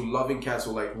brainwashed into loving cats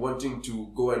or like wanting to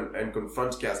go and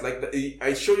confront cats. Like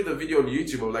I showed you the video on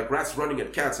YouTube of like rats running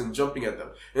at cats and jumping at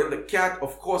them. And the cat,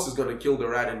 of course, is going to kill the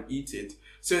rat and eat it.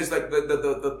 So it's like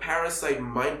the parasite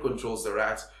mind controls the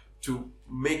rat to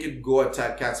make it go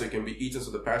attack cats so it can be eaten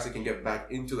so the parasite can get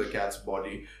back into the cat's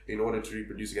body in order to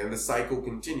reproduce again. And the cycle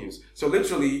continues. So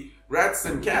literally, rats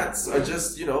and cats are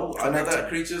just, another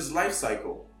creature's life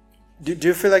cycle. Do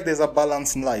you feel like there's a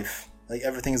balance in life? Like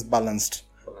everything is balanced?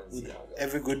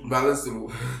 Every good... Balance in...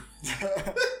 What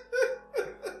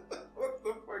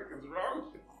the fuck is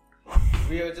wrong?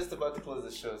 We were just about to close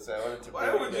the show, so I wanted to...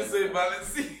 Why would you say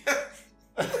balancing?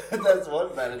 That's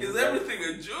one balance. Is everything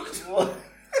a joke?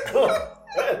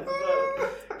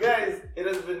 Guys, it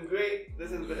has been great.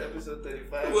 This has been episode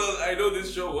 35. Well, I know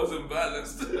this show wasn't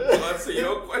balanced. To answer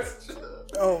your question.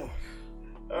 Oh.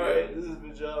 Alright, this has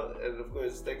been John, and of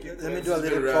course, thank you. Let me do a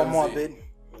little promo a bit.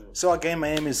 So again,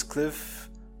 my name is Cliff,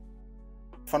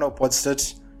 founder of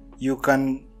Podstat. You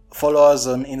can follow us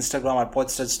on Instagram at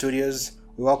Podstat Studios.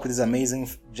 We work with this amazing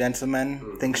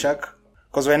gentleman, ThinkShack.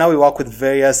 Because right now we work with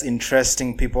various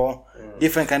interesting people,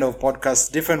 different kind of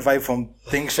podcasts, different vibe from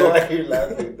ThinkShack. Why are you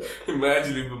laughing though?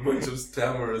 Imagine if a bunch of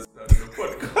stammerers started a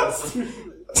podcast.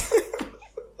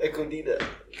 Ekodida.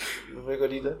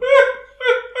 Ekodida.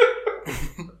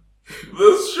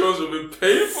 Those shows will be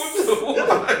painful to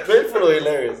watch. Painful or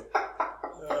hilarious?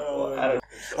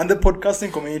 And the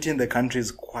podcasting community in the country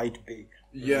is quite big.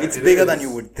 Yeah, it's bigger than you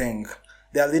would think.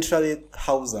 There are literally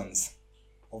thousands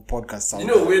of podcasts out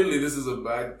there. Weirdly, this is a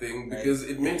bad thing because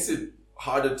it makes it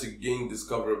harder to gain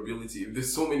discoverability.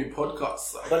 There's so many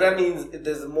podcasts. But that means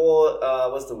there's more,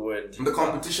 what's the word? The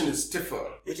competition is stiffer.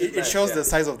 It shows the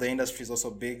size of the industry is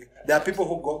also big. There are people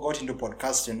who got into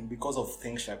podcasting because of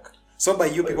ThinkShack. So by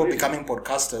you people becoming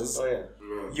podcasters,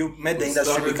 you made the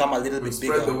industry become a little bit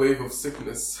bigger. Spread the wave of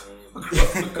sickness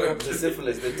across the country. The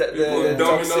syphilis. People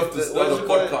dumb enough to start a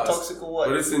podcast. Toxical what?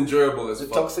 But it's enjoyable as The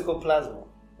fuck. toxicoplasma.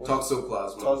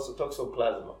 Toxoplasma.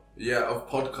 Toxoplasma. Yeah, of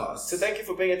podcasts. So thank you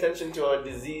for paying attention to our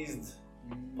diseased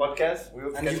podcast. We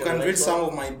hope And you can read some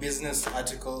of my business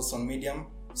articles on Medium.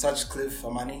 Search Cliff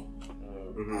Amani.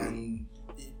 And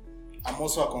I'm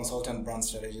also a consultant brand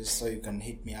strategist, so you can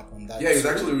hit me up on that. Yeah, he's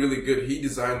actually really good. He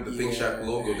designed the ThinkShack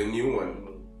logo, the new one.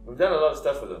 We've done a lot of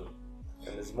stuff with him.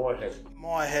 And there's more ahead.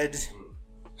 More ahead.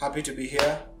 Happy to be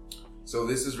here. So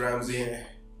this is Ramsey. Yeah.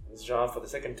 It's John for the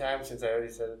second time since I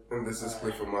already said it. And this is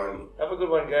Cliff Amani. Have a good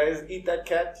one, guys. Eat that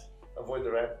cat. Avoid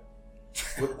the rat.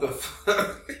 What the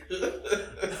fuck?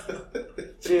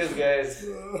 Cheers, guys.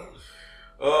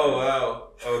 Oh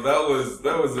wow. Oh,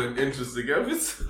 that was an interesting episode.